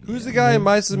mean? Who's the guy in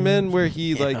Mice and Men where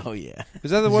he like? Oh yeah.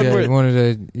 Was that the one Yeah, where? he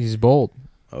wanted to. He's bold.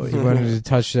 Oh He yeah. wanted to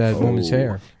touch that woman's Oh.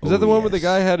 hair. Was that the one where the yes.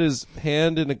 guy had his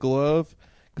hand in a glove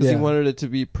because Yeah. he wanted it to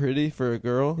be pretty for a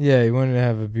girl? Yeah, he wanted to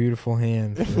have a beautiful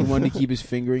hand. He wanted to keep his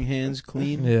fingering hands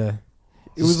clean. Yeah.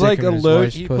 It was Stick like him a in his lo-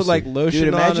 wife's he put pussy. like lotion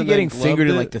Dude, on imagine and getting then fingered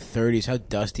in gloved like the 30s. How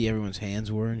dusty everyone's hands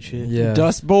were and shit. Yeah.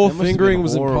 Dust Bowl That must have fingering been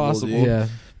was horrible, impossible. dude. Yeah.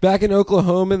 Back in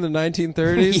Oklahoma in the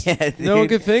 1930s, Yeah, dude. no one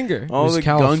could finger. All was the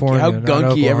California, how not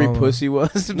gunky every Oklahoma. pussy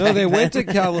was. No, back they went to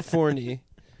then. California.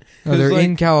 No, they're 'Cause, like,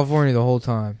 in California the whole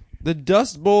time. The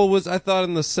Dust Bowl was, I thought,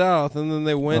 in the South, and then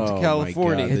they went Oh, to my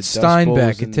California. God. It's Dust Bowl was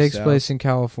Steinbeck. in It the takes South? place in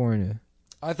California.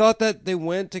 I thought that they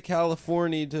went to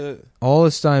California to. All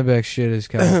of Steinbeck shit is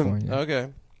California. Okay.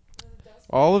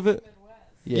 All of it?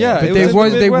 Yeah, it But was they in the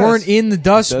weren't. They Midwest. weren't in the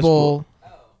Dust Dust Bowl.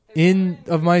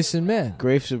 Of Mice and Men.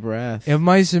 Grapes of Wrath. Of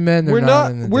Mice and Men, they're We're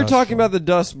not. In the we're Dust talking Bowl. about the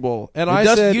Dust Bowl. And The I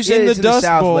dust, said, you said in it's the in the Dust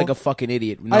South Bowl. like a fucking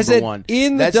idiot. Number I said, one.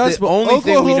 in the That's Dust the Bowl. only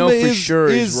thing we know Oklahoma for is, sure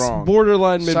is wrong.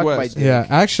 borderline Suck my Midwest. dick. Yeah,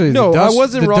 actually, No, the Dust, I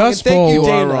wasn't the wrong. Dust and thank Bowl. you, You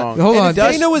are Dana. wrong. Hold on.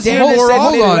 Dana was Dana more said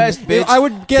wrong. Midwest, bitch. I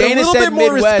would get Dana a little said bit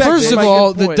more Midwest. respect. First That's of my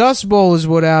all, good the point. Dust Bowl is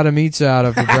what Adam eats out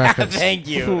of for breakfast. Thank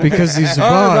you. Because he's a All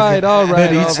bug right, all right,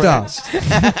 that all eats right. dust.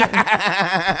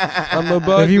 I'm a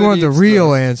bug If you that want the eats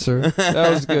real dust. answer, That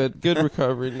was good. Good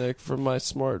recovery, Nick, from my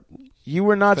smart. You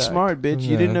were not Fact. smart, bitch.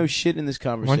 You Yeah. didn't know shit in this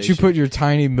conversation. why don't you put your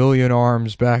tiny million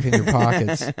arms back in your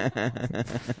pockets?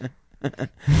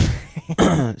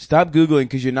 Stop Googling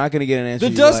because you're not going to get an answer.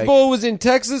 The Dust Bowl was in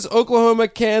Texas, Oklahoma,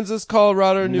 Kansas,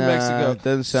 Colorado, and New Mexico.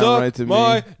 Doesn't sound Suck right to me.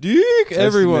 my dick, the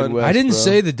everyone. Midwest. I didn't bro.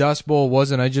 say the Dust Bowl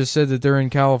wasn't. I just said that they're in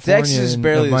California. Texas is and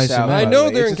barely the mice South. and I men. know by the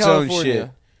way. they're in It's its own California. shit.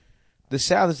 The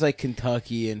South is like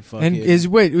Kentucky and fucking.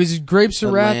 And was Grapes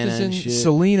of Wrath Atlanta is and in shit.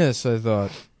 Salinas? I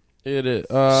thought. It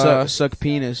is. suck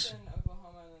penis.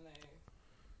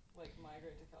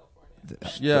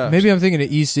 Yeah. Maybe I'm thinking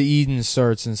of East of Eden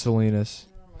starts in Salinas.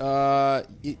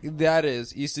 That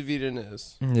is East of Eden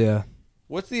is. Yeah.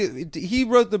 What's he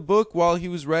wrote the book while he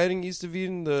was writing East of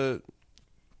Eden, the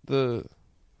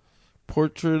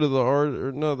portrait of the art,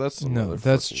 or no, that's No,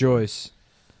 that's fucking- Joyce.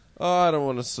 Oh, I don't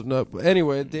want to snub.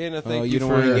 Anyway, Dana, thank you you don't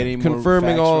for wanna get any more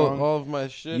confirming facts all wrong? of my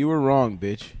shit. You were wrong,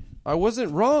 bitch. I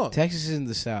wasn't wrong. Texas isn't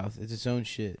the South. It's its own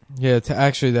shit. Yeah,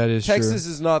 actually that is Texas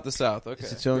is not the South. Okay,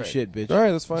 It's its own great. shit, bitch. All right,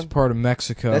 that's true. It's fine. part of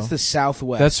Mexico. That's the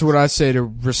Southwest. That's what I say to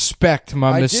respect my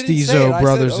I didn't say it. I mestizo said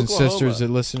brothers and Oklahoma. sisters that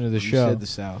listen to the you show. said the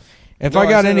South. If No, I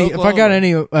got I said any, if I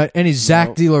got any Zach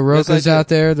No. De La Yes, I Rocas did. out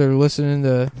there that are listening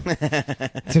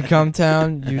to Come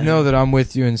Town, you know that I'm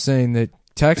with you in saying that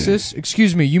Texas.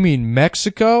 Excuse me, you mean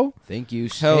Mexico? Thank you.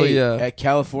 Hell Hey, yeah. At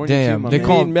California, Damn, too, my they man.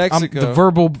 call In Mexico.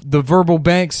 the verbal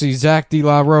Banksy, Zach De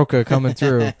La Roca coming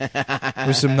through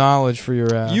with some knowledge for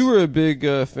your ass. You were a big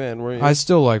fan, weren't you? I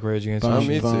still like Rage Against the Bum,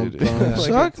 me Machine. too, bum, dude. bum. Like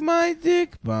Suck my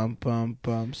dick. Bum, bum,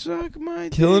 bum. Suck my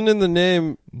dick. Killing in the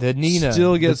name. The Nina,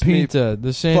 Still gets the me Pinta,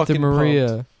 the Santa fucking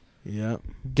Maria. Yep.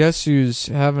 Guess who's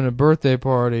having a birthday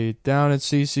party down at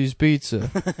CC's Pizza?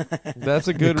 That's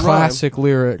a The good classic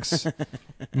lyrics.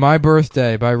 My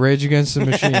Birthday by Rage Against the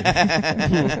Machine.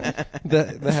 rhyme.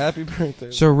 The happy birthday.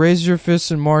 So raise your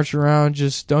fists and march around.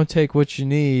 Just don't take what you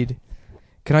need.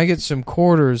 Can I get some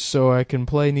quarters so I can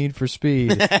play Need for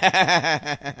Speed?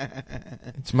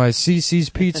 It's my CC's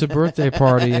Pizza birthday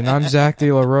party, and I'm Zach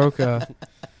De La Roca.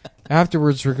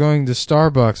 Afterwards, we're going to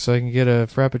Starbucks so I can get a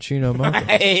Frappuccino mocha.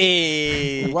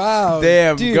 Hey. Wow.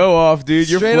 Damn, dude, go off, dude.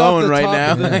 You're straight off flowing the right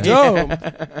top now. of the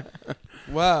dome.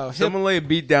 Wow. Someone lay a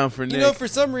beat down for Nick. You know, for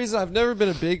some reason, I've never been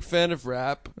a big fan of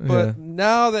rap, but Yeah.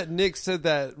 now that Nick said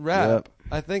that rap, Yep.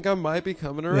 I think I might be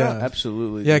coming Yeah. around.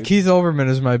 Absolutely. Yeah, dude. Keith Olbermann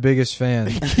is my biggest fan.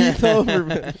 Keith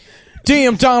Olbermann.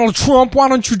 Damn, Donald Trump, why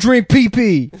don't you drink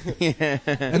pee-pee?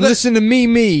 And listen to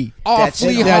me.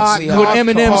 Awfully That's hot, what hot,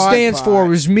 Eminem hot stands pot.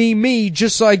 for is me.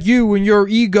 Just like you and your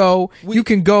ego, you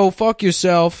can go fuck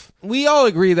yourself. We all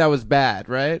agree that was bad,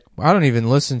 right? I don't even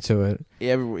listen to it.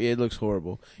 Yeah, it looks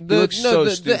horrible. It The looks so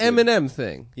the stupid. Eminem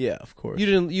thing. Yeah, of course.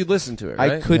 You listened to it,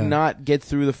 right? I could Yeah. not get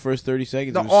through the first 30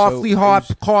 seconds. The It was awfully so, hot it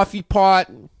was- coffee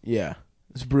pot. Yeah,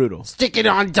 it's brutal. Stick it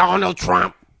on Donald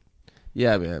Trump.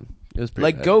 Yeah, man. It was pretty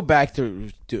Like, bad. go back to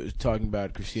talking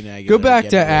about Christina Aguilera. Go back to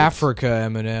getting raped. Africa,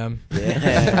 Eminem.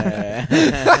 Yeah.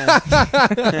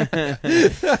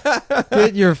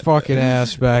 Get your fucking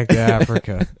ass back to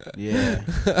Africa. Yeah.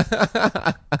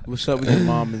 What's up with your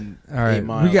mom and All right, 8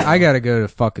 Mile? I gotta go to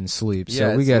fucking sleep, so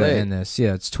Yeah, we it's gotta late. end this.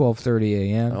 Yeah, it's 12:30 I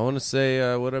a.m. want to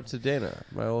say what up to Dana,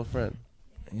 my old friend.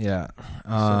 Yeah.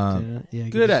 Yeah,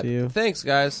 Good to at see you. Thanks,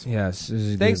 guys. Yes. This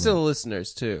is a Thanks good to the one.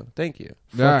 listeners too. Thank you.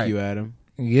 Fuck All right. you, Adam.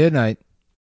 Good night.